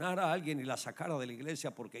sancionara a alguien y la sacara de la iglesia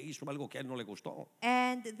porque hizo algo que a él no le gustó.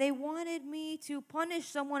 and they wanted me to punish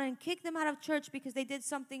someone and kick them out of church because they did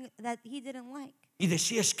something that he didn't like. Y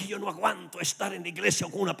decía, es que yo no aguanto estar en la iglesia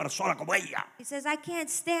con una persona como ella. He says, I can't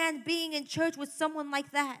stand being in church with someone like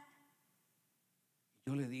that.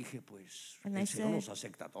 Yo le dije, pues And I el Señor said, nos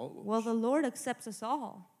acepta a todos. Well, the Lord accepts us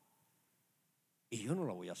all. Y yo no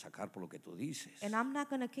la voy a sacar por lo que tú dices. And I'm not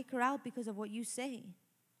going to kick her out because of what you say.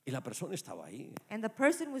 Y la persona estaba ahí. And the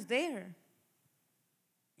person was there.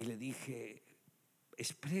 Y le dije,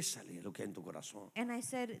 exprésale lo que hay en tu corazón. And I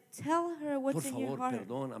said, tell her Por what's in your favor, heart.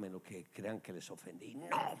 perdóname lo que crean que les ofendí.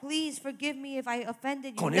 No, Please forgive me if I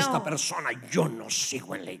offended you. con esta No, persona yo no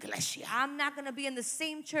sigo en la iglesia. I'm not going to be in the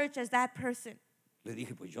same church as that person. Le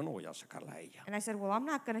dije, pues yo no voy a sacarla a ella. And I said, well, I'm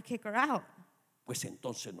not going to kick her out. Pues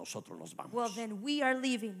entonces nosotros nos vamos. Well, then we are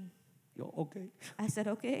leaving. Yo, ok, I said,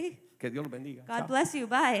 okay. que Dios lo bendiga. God Chao. bless you.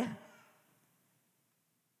 Bye.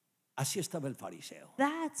 Así estaba el fariseo.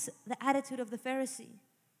 That's the attitude of the Pharisee.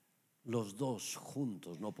 Los dos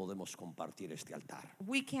juntos no podemos compartir este altar.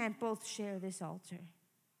 We can't both share this altar.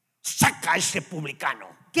 Saca a ese publicano.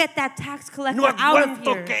 Get that tax collector No out of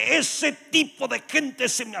aguanto here. que ese tipo de gente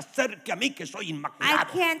se me acerque a mí que soy I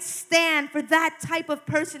inmaculado. can't stand for that type of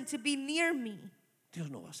person to be near me. Dios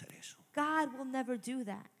no va a hacer eso, God will never do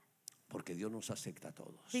that porque Dios nos acepta a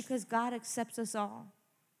todos, because God accepts us all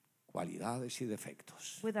cualidades y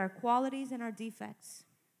defectos. with our qualities and our defects.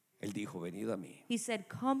 Él dijo, venid a mí, He said,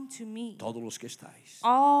 come to me, todos los que estáis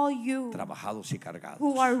all you trabajados y cargados,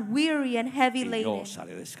 who are weary and heavy y yo laden, os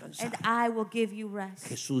haré descansar. and I will give you rest.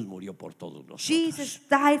 Jesús murió por todos Jesus nosotros.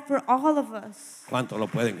 died for all of us. ¿Cuántos lo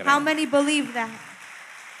pueden How creer? many believe that?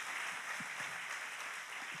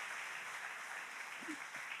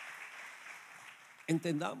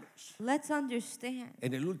 Entendamos, Let's understand.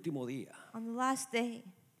 en el último día On the last day,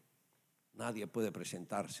 nadie puede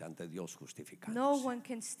presentarse ante Dios no justificándose. one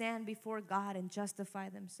can stand before God and justify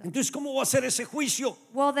themselves. Entonces, ¿cómo va a ser ese juicio?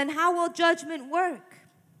 Well, then how will judgment work?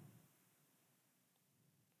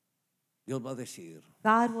 Dios va a decir,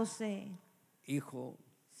 God will say, hijo,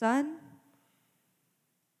 son,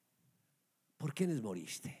 ¿por quiénes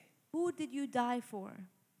moriste? who did you die for?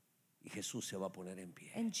 Y Jesús se va a poner en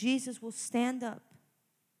pie. And Jesus will stand up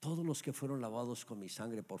Todos los que fueron lavados con mi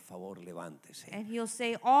sangre, por favor, levántese. and he'll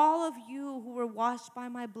say, all of you who were washed by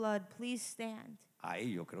my blood, please stand.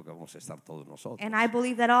 Ahí yo creo que vamos a estar todos nosotros. And I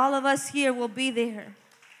believe that all of us here will be there.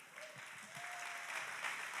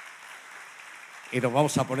 Y nos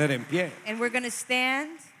vamos a poner en pie. And we're going to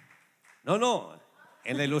stand. No,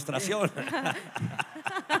 en la ilustración.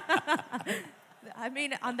 I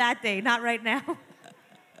mean, on that day, not right now.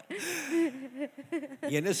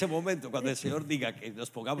 Y en ese momento, cuando el Señor diga que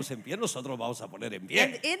nos pongamos en pie, nosotros vamos a poner en And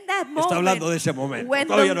pie. in that Está hablando de moment, ese momento. when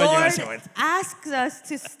the Todavía no llega Lord ese momento. asks us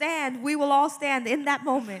to stand, we will all stand in that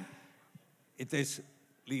moment. Entonces,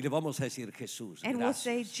 le vamos a decir, Jesús, And we'll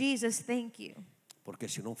say, gracias. Jesus, thank you. Porque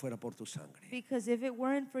si no fuera por tu sangre, Because if it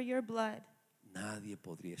weren't for your blood, nadie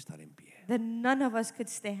podría estar en pie then none of us could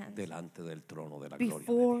stand delante del trono de la gloria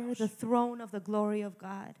before de the Dios. throne of the glory of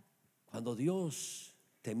God. Cuando Dios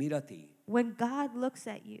te mira a ti, When God looks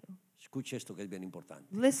at you, escuche esto que es bien importante.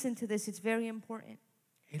 listen to this, it's very important.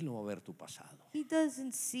 Él no va a ver tu pasado. He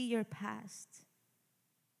doesn't see your past.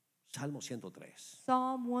 Salmo 103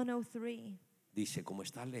 Psalm 103, dice, como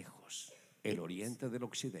está lejos el oriente del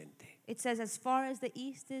occidente, it says, as far as the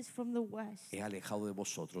east is from the west, he alejado de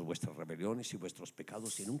vosotros vuestras rebeliones y vuestros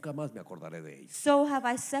pecados y nunca más me acordaré de ellos. so have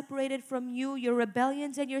I separated from you your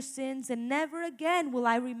rebellions and your sins, and never again will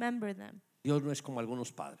I remember them. Dios no es como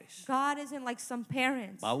algunos padres. God isn't like some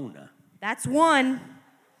parents. Va una, That's one.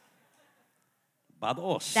 va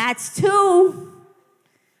dos, That's two.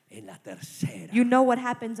 en la tercera. You know what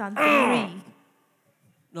happens on three.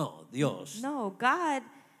 No, Dios No, God,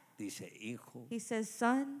 dice, hijo, He says,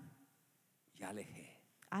 son, ya alejé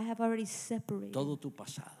I have already separated todo tu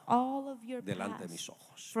pasado all of your delante de mis past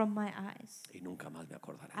ojos from my eyes. y nunca más me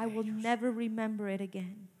acordaré I de will ellos. never remember it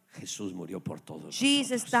again. Jesús murió por todos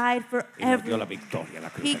Jesus nosotros died for y nos dio la everyone. victoria en la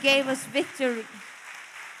cruz He del gave Calvario. us victory.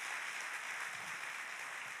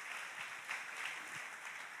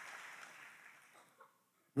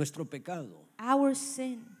 Nuestro pecado Our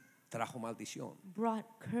sin trajo maldición brought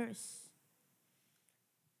curse.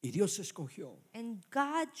 y Dios escogió And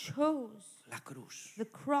God chose la cruz the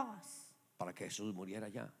cross para que Jesús muriera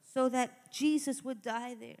allá. so that Jesus would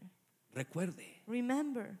die there. Recuerde,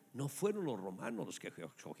 Remember, no fueron los romanos los que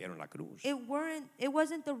escogieron la cruz, it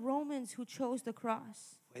wasn't the Romans who chose the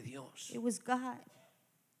cross. fue Dios. It was God.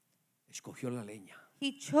 Escogió la leña.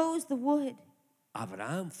 He chose the wood.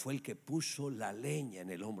 Abraham fue el que puso la leña en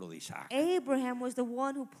el hombro de Isaac. Abraham was the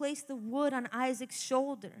one who placed the wood on Isaac's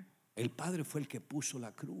shoulder. El Padre fue el que puso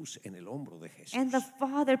la cruz en el hombro de Jesús. And the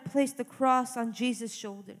Father placed the cross on Jesus'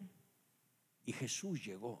 shoulder. Y Jesús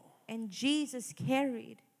llegó And Jesus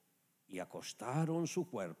carried. y acostaron su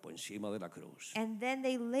cuerpo encima de la cruz. And then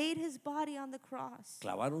they laid his body on the cross.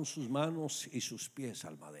 Clavaron sus manos y sus pies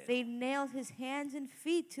al madero. They nailed his hands and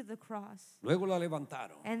feet to the cross. Luego la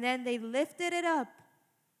levantaron. And then they lifted it up.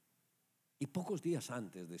 Y pocos días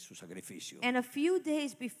antes de su sacrificio, And a few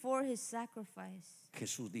days before his sacrifice,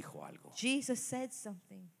 Jesús dijo algo. Jesus said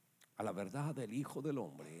something. A la verdad, el Hijo del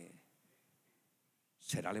Hombre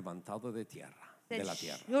será levantado de That la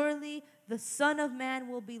tierra. surely the Son of Man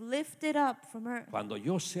will be lifted up from earth. Cuando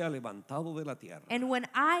yo sea levantado de la tierra. And when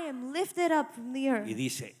I am lifted up from the earth. Y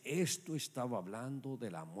dice, esto estaba hablando de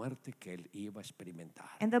la muerte que él iba a experimentar.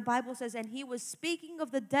 And the Bible says, and he was speaking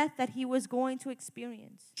of the death that he was going to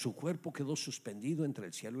experience. Su cuerpo quedó suspendido entre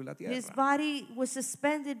el cielo y la tierra. His body was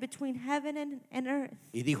suspended between heaven and earth.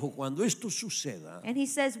 Y dijo, cuando esto suceda, And he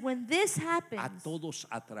says, when this a happens, todos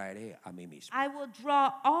atraeré a mí mismo. I will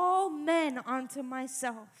draw all men unto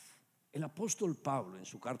myself. El apóstol Pablo en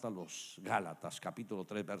su carta a los Gálatas, capítulo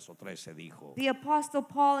 3, verso 13, dijo: The Apostle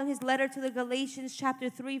Paul in his letter to the Galatians chapter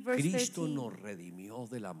 3 verse Cristo 13. nos redimió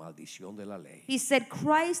de la maldición de la ley, He said,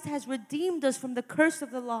 Christ has redeemed us from the curse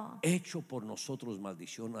of the law. hecho por nosotros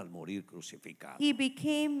maldición al morir crucificado. He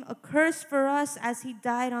became a curse for us as he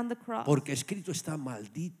died on the cross. Porque escrito está: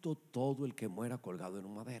 maldito todo el que muera colgado en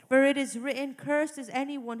un madero. For it is written, cursed is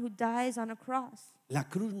anyone who dies on a cross. La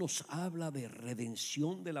cruz nos habla de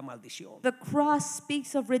redención de la maldición. The cross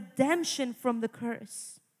speaks of redemption from the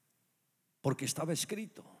curse. Porque estaba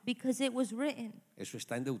escrito. Because it was written. Eso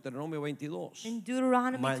está en Deuteronomio 22. In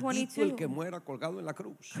Deuteronomy Maldito el 22. que muera colgado en la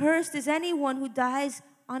cruz. Cursed is anyone who dies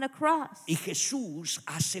on a cross. Y Jesús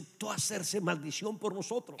aceptó hacerse maldición por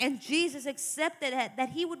nosotros. And Jesus accepted that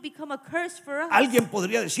he would become a curse for us. Alguien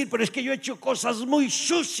podría decir: pero es que yo he hecho cosas muy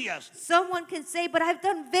sucias. Someone can say, but I've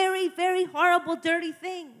done very, very horrible, dirty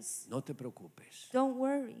things. No te preocupes. Don't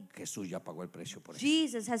worry. Jesús ya pagó el precio por eso.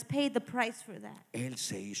 Jesus has paid the price for that. Él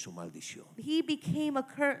se hizo maldición. He became a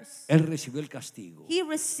curse. Él recibió el castigo He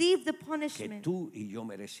received the que punishment tú y yo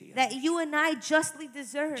merecíamos. that you and I justly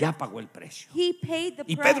deserve. Ya pagó el precio. He paid the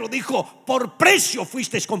Y price. Pedro dijo: por precio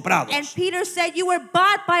fuisteis comprados. And Peter said, you were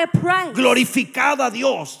bought by a price. Glorificad a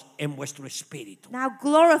Dios en vuestro espíritu. Now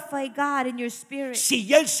glorify God in your spirit. Si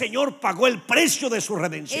ya el Señor pagó el precio de su If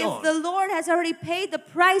redención, the Lord has already paid the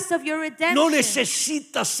price of your redemption, no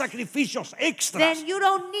necesitas sacrificios extras. then you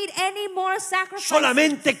don't need any more sacrifices.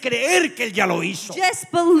 Solamente creer que Él ya lo hizo.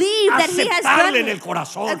 Just believe that He has done Aceptarle en el it.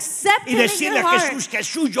 corazón Accept y it in decirle your a heart. Jesús: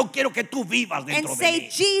 Jesús, yo quiero que tú vivas And dentro de say, mí.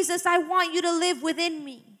 Jesus, I want you to live within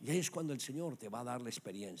me. Y ahí es cuando el Señor te va a dar la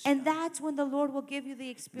experiencia And that's when the Lord will give you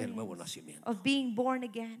the del nuevo experience nacimiento. of being born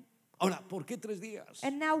again. Ahora, ¿por qué 3 días?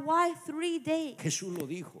 And now why 3 days? Jesús lo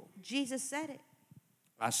dijo. Jesus said it.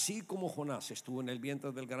 Así como Jonás estuvo en el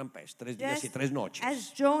vientre del gran pez 3 días y Just 3 noches,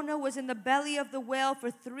 as Jonah was in the belly of the whale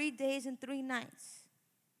for 3 days and 3 nights,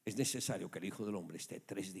 es necesario que el Hijo del Hombre esté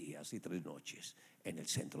 3 días y 3 noches en el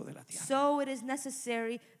centro de la tierra. so it is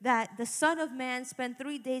necessary that the Son of Man spend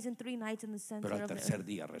 3 days and 3 nights in the center Pero al of the tercer earth.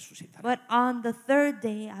 día resucitará. But on the 3rd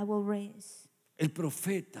day I will raise. El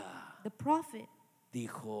profeta The prophet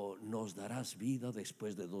dijo: nos darás vida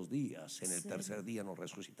después de 2 días, en el tercer día nos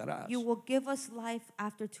resucitarás. You will give us life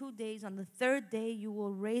after 2 days. On the 3rd day, you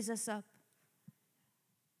will raise us up.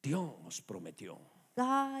 Dios prometió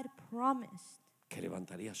God promised que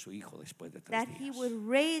levantaría a su hijo después de 3 that He días. would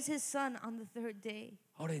raise His Son on the 3rd day.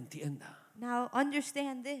 Ahora entienda, Now,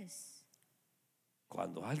 understand this.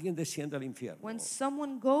 cuando alguien desciende al infierno, When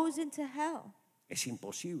someone goes into hell, es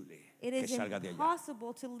imposible it que is salga de allá.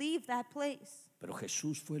 impossible to leave that place. Pero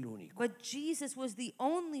Jesús fue el único. But Jesus was the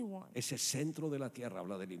only one. Ese centro de la tierra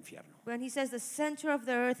habla del infierno. When He says the center of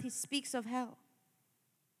the earth, He speaks of hell.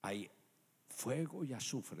 Hay fuego y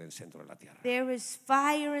azufre en el centro de la tierra. There is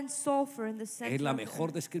fire and sulfur in the Es center la of the mejor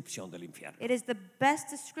earth. descripción del infierno. It is the best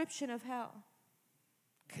description of hell.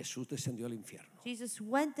 Jesús descendió al infierno, Jesus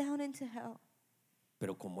went down into hell.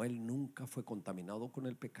 pero como Él nunca fue contaminado con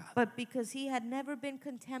el pecado, But because He had never been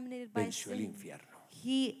contaminated by venció el sin, infierno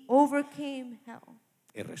He overcame hell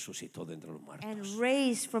y resucitó de entre los and muertos,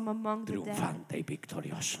 raised from among the dead triunfante y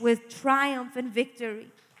victorioso. with triumph and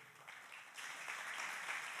victory.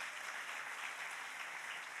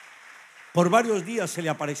 Por varios días se le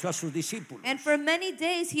apareció a sus discípulos And for many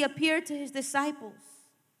days He appeared to His disciples.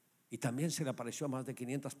 y también se le apareció a más de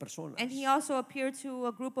 500 personas. And He also appeared to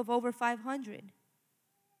a group of over 500.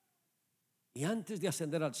 Y antes de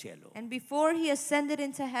ascender al cielo, And before He ascended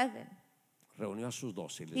into heaven, reunió a sus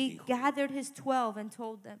 12 y les He dijo: gathered His 12 and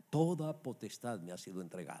told them, toda potestad me ha sido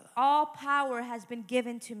entregada all power has been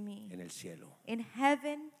given to me en el cielo, in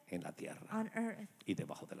heaven, en la tierra on earth, y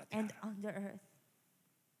debajo de la and tierra. under earth.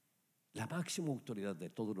 La máxima autoridad de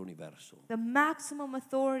todo el universo The maximum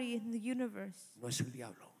authority in the universe no es el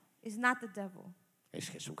diablo, is not the devil. es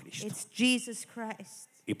Jesucristo. It's Jesus Christ.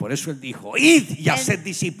 Y por eso Él dijo: id y haced And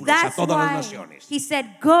discípulos a that's todas las why naciones, He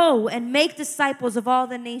said, go and make disciples of all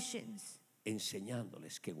the nations,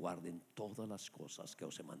 enseñándoles que guarden todas las cosas que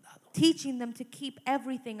os he mandado. teaching them to keep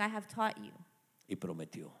everything I have taught you. Y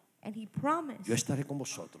prometió: And He promised, yo estaré con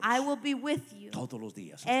vosotros I will be with you todos los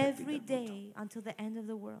días hasta el fin every del mundo. day until the end of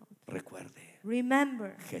the world. Recuerde,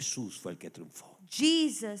 Remember, Jesús fue el que triunfó.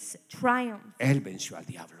 Jesus triumphed. Él venció al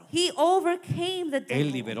diablo. He overcame the devil.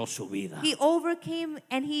 Él liberó su vida. He overcame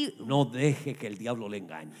and he No deje que el diablo le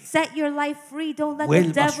engañe. set your life free. Don't let the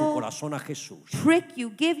Vuelva su devil corazón a Jesús trick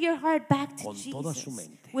you. Give your heart back to con toda su Jesus.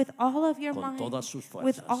 mente, With all of your con mind, todas sus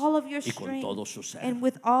with fuerzas all of your y con strength, todo su ser, and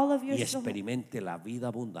with all of your y soul, experimente la vida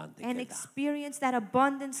abundante and que Él da. experience that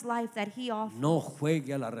abundance life that He offers. No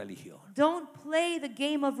juegue a la religión. Don't play the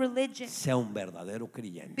game of religion. Sea un verdadero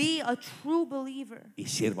creyente Be a true believer y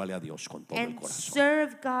sírvale a Dios con todo el and corazón.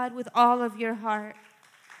 serve God with all of your heart.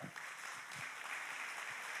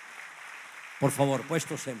 Por favor,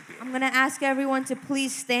 puestos en pie. I'm going to ask everyone to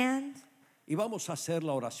please stand, Y vamos a hacer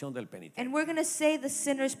la oración del and penitente. we're going to say the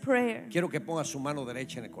sinner's prayer. Quiero que ponga su mano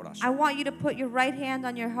derecha en el I corazón want you to put your right hand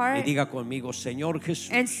on your y heart diga conmigo, Señor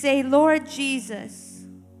Jesús, and say, Lord Jesus,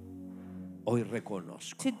 hoy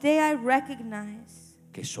reconozco today I recognize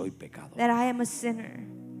que soy pecador. that I am a sinner.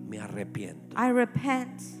 Me arrepiento I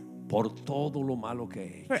repent por todo lo malo que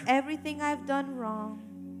he for hecho. everything I've done wrong.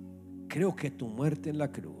 Creo que tu muerte en la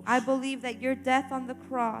cruz I believe that your death on the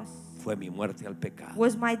cross fue mi muerte al pecado.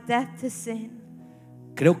 was my death to sin.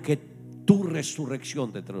 Creo que tu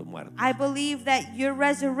resurrección de entre los muertos I believe that your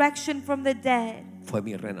resurrection from the dead fue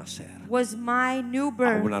mi renacer was my new a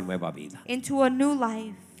birth una nueva vida. into a new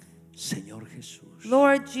life. Señor Jesús,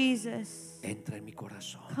 Lord Jesus, entra en mi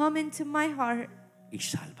corazón come into my heart y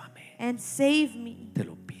sálvame. and save me. Te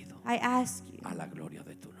lo pido I ask you a la gloria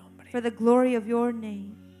de tu nombre. for the glory of your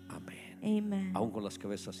name. Amén. Amen. Aún con las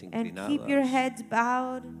cabezas And keep your inclinadas. heads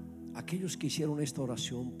bowed. Aquellos que hicieron esta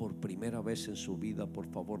oración por primera vez en su vida, por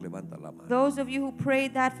favor, levanta la mano. Those of you who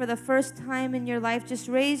prayed that for the first time in your life, just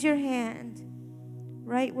raise your hand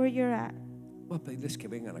right where you're at. Voy a pedirles que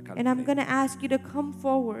vengan acá al And I'm frente. going to ask you to come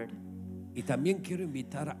forward. Y también quiero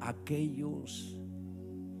invitar a aquellos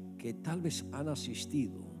que tal vez han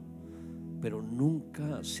asistido, pero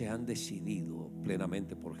nunca se han decidido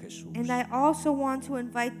plenamente por Jesús. And I also want to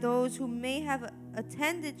invite those who may have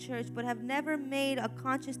attended church but have never made a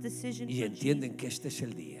conscious decision Y for entienden Jesus. que este es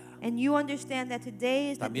el día. And you understand that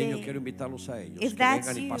today is the También yo quiero day. invitarlos a ellos If que that's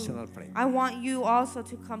vengan y you, pasen al frente. I want you also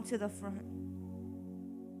to come to the front.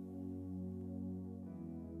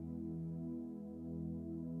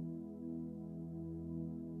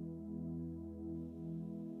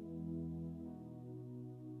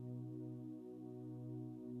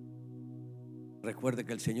 Recuerde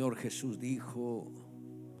que el Señor Jesús dijo: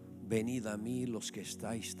 venid a mí los que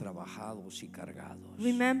estáis trabajados y cargados,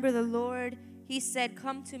 Remember the Lord, He said,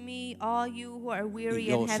 come to me, all you who are y weary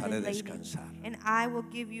yo and os haré heavy laden, descansar. and I will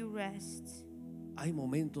give you rest. Hay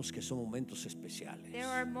momentos que son momentos especiales. There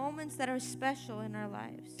are moments that are special in our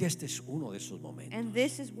lives. Y este es uno de esos momentos. And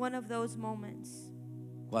this is one of those moments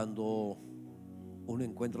Cuando uno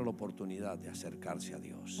encuentra la oportunidad de acercarse a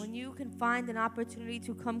Dios when you can find an opportunity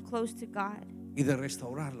to come close to God y de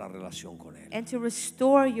restaurar la relación con Él. and to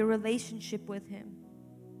restore your relationship with Him.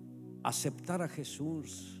 Aceptar a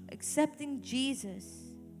Jesús Accepting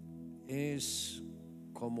Jesus es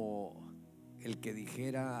como el que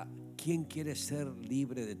dijera: ¿quién quiere ser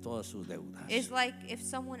libre de todas sus deudas? is like if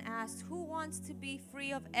someone asked, who wants to be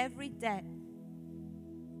free of every debt?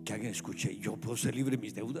 Que alguien escuche: ¿yo puedo ser libre de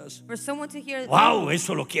mis deudas? For someone to hear, ¡Wow!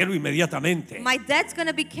 Eso lo quiero inmediatamente. my debt's going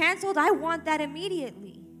to be canceled, I want that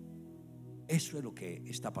immediately. Eso es lo que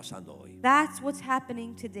está pasando hoy. That's what's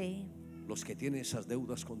happening today. Los que tienen esas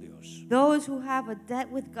deudas con Dios, Those who have a debt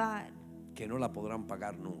with God, que no la podrán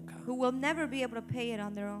pagar nunca. who will never be able to pay it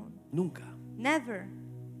on their own. Nunca. Never.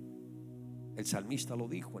 El salmista lo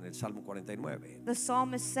dijo en el Salmo 49. The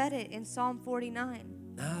psalmist said it in Psalm 49.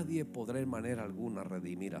 Nadie podrá en manera alguna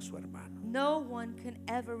redimir a su hermano, No one can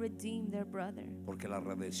ever redeem their brother, porque la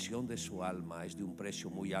redención de su alma es de un precio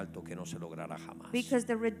muy alto que no se logrará jamás. because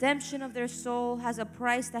the redemption of their soul has a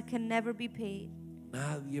price that can never be paid.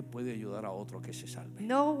 Nadie puede ayudar a otro que se salve.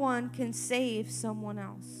 No one can save someone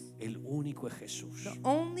else. El único es Jesús. The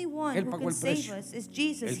only one Él who pagó can el save precio. us is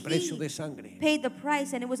Jesus. El precio He de sangre. paid the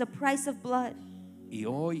price, and it was a price of blood. Y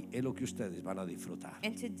hoy es lo que ustedes van a disfrutar.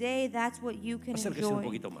 And today, that's what you can Acérquese un enjoy.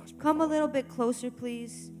 poquito más, por Come a favor. little bit closer,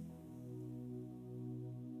 please.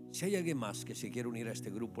 Si hay alguien más que se quiere unir a este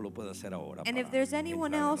grupo, lo puede hacer ahora. And para if there's anyone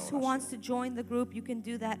entrar en la else who wants to oración. join the group, you can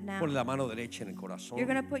do that now. Pon la mano derecha en el corazón. You're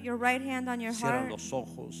going to put your right hand on your Cierran heart, los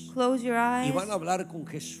ojos. close your Y eyes, van a hablar con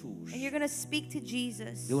Jesús and you're going to speak to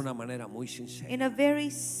Jesus de una manera muy sincera. in a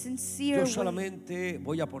very sincere Yo way. solamente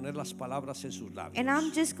voy a poner las palabras en sus labios. And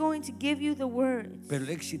I'm just going to give you the words. Pero el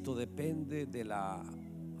éxito depende de la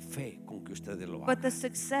fe con que ustedes lo But the hagan.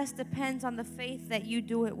 success depends on the faith that you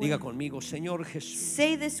do it Diga with. conmigo: Señor Jesús,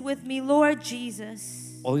 Say this with me, Lord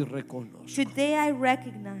Jesus. hoy reconozco Today I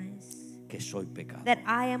recognize que soy pecador. that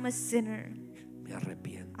I am a sinner. Me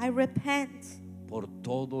arrepiento I repent por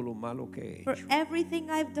todo lo malo que he for hecho everything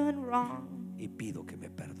I've done wrong, y pido que me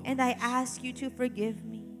perdones. and I ask you to forgive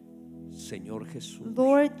me. Señor Jesús,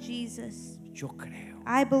 Lord Jesus, yo creo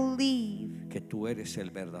I believe que tú eres el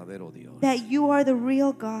verdadero Dios that you are the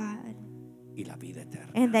real God y la vida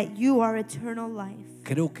eterna. and that you are eternal life.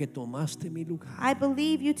 Creo que tomaste mi lugar I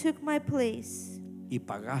believe you took my place y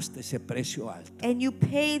pagaste ese precio alto and you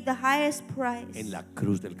paid the highest en price la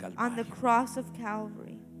cruz del on the Calvario. cross of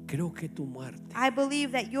Calvary. Creo que tu muerte I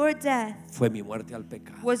believe that your death fue mi muerte al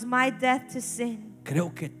pecado. was my death to sin.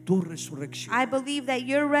 Creo que tu resurrección I believe that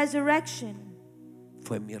your resurrection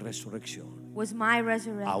fue mi resurrección was my a una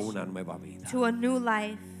resurrection nueva vida. to a new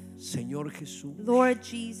life. Señor Jesús, Lord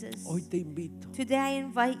Jesus, hoy te invito today I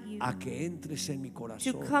invite you a que entres en mi to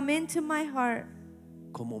corazón come into my heart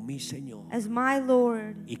como mi Señor as my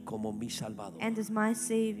Lord y como mi Salvador. and as my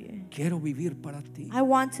Savior. Quiero vivir para ti I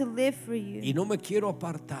want to live for y you, no me quiero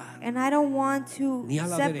apartar and I don't want to ni a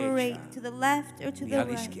la separate derecha, to the left or to ni the a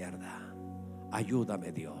la right. izquierda.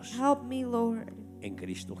 Ayúdame, Dios, Help me, Lord, en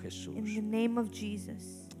Cristo in the Jesús. name of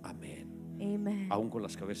Jesus. Amén. Amen. Aún con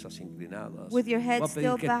las cabezas inclinadas. With your head Voy a pedir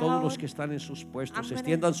still que todos los bowed, que están en sus puestos I'm gonna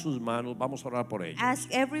extiendan sus manos. Vamos a orar por ellos. Ask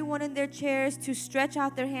everyone in their chairs to stretch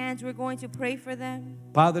out their hands. We're going to pray for them.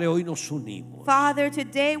 Padre, hoy nos unimos Father,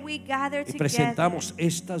 today we gather y together presentamos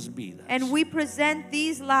estas vidas and we present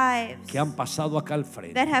these lives que han pasado acá al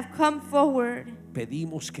frente. that have come forward.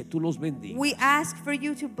 Pedimos que tú los bendigas, We ask for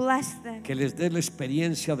you to bless them. que les des la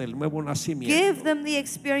experiencia del nuevo Give nacimiento, them the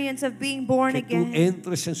experience of being born que tú again.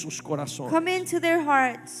 entres en sus Come corazones into their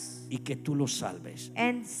hearts y que tú los salves,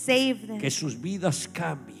 and save them. que sus vidas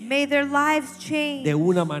cambien May their lives change de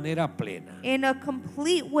una manera plena in a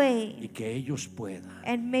complete y way, que ellos puedan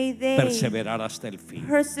and may they perseverar hasta el fin.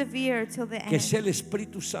 persevere till the Que sea end. el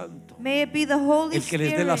Espíritu Santo May it be the Holy el que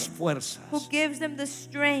les dé las Spirit fuerzas who gives them the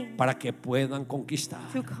strength para que puedan conquistar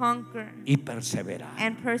to conquer y perseverar.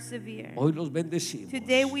 and persevere. Hoy los bendecimos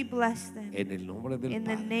Today we bless them en el nombre del in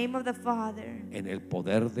the Padre, name of the Father en el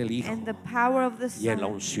poder del Hijo and the power of the y en la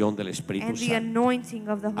Son unción del Espíritu and the Santo. anointing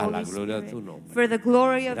of the A la Holy gloria de Spirit tu nombre. for the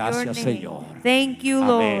glory of your Gracias, name. Señor. Thank you, Amén.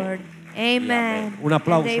 Lord. Y Amen. amén. Un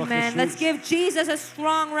aplauso and a amen. Jesús. Let's give Jesus a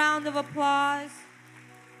strong round of applause.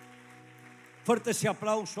 Fuerte ese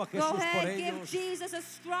aplauso a Go Jesús por ahead, give ellos. Jesus a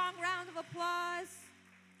strong round of applause.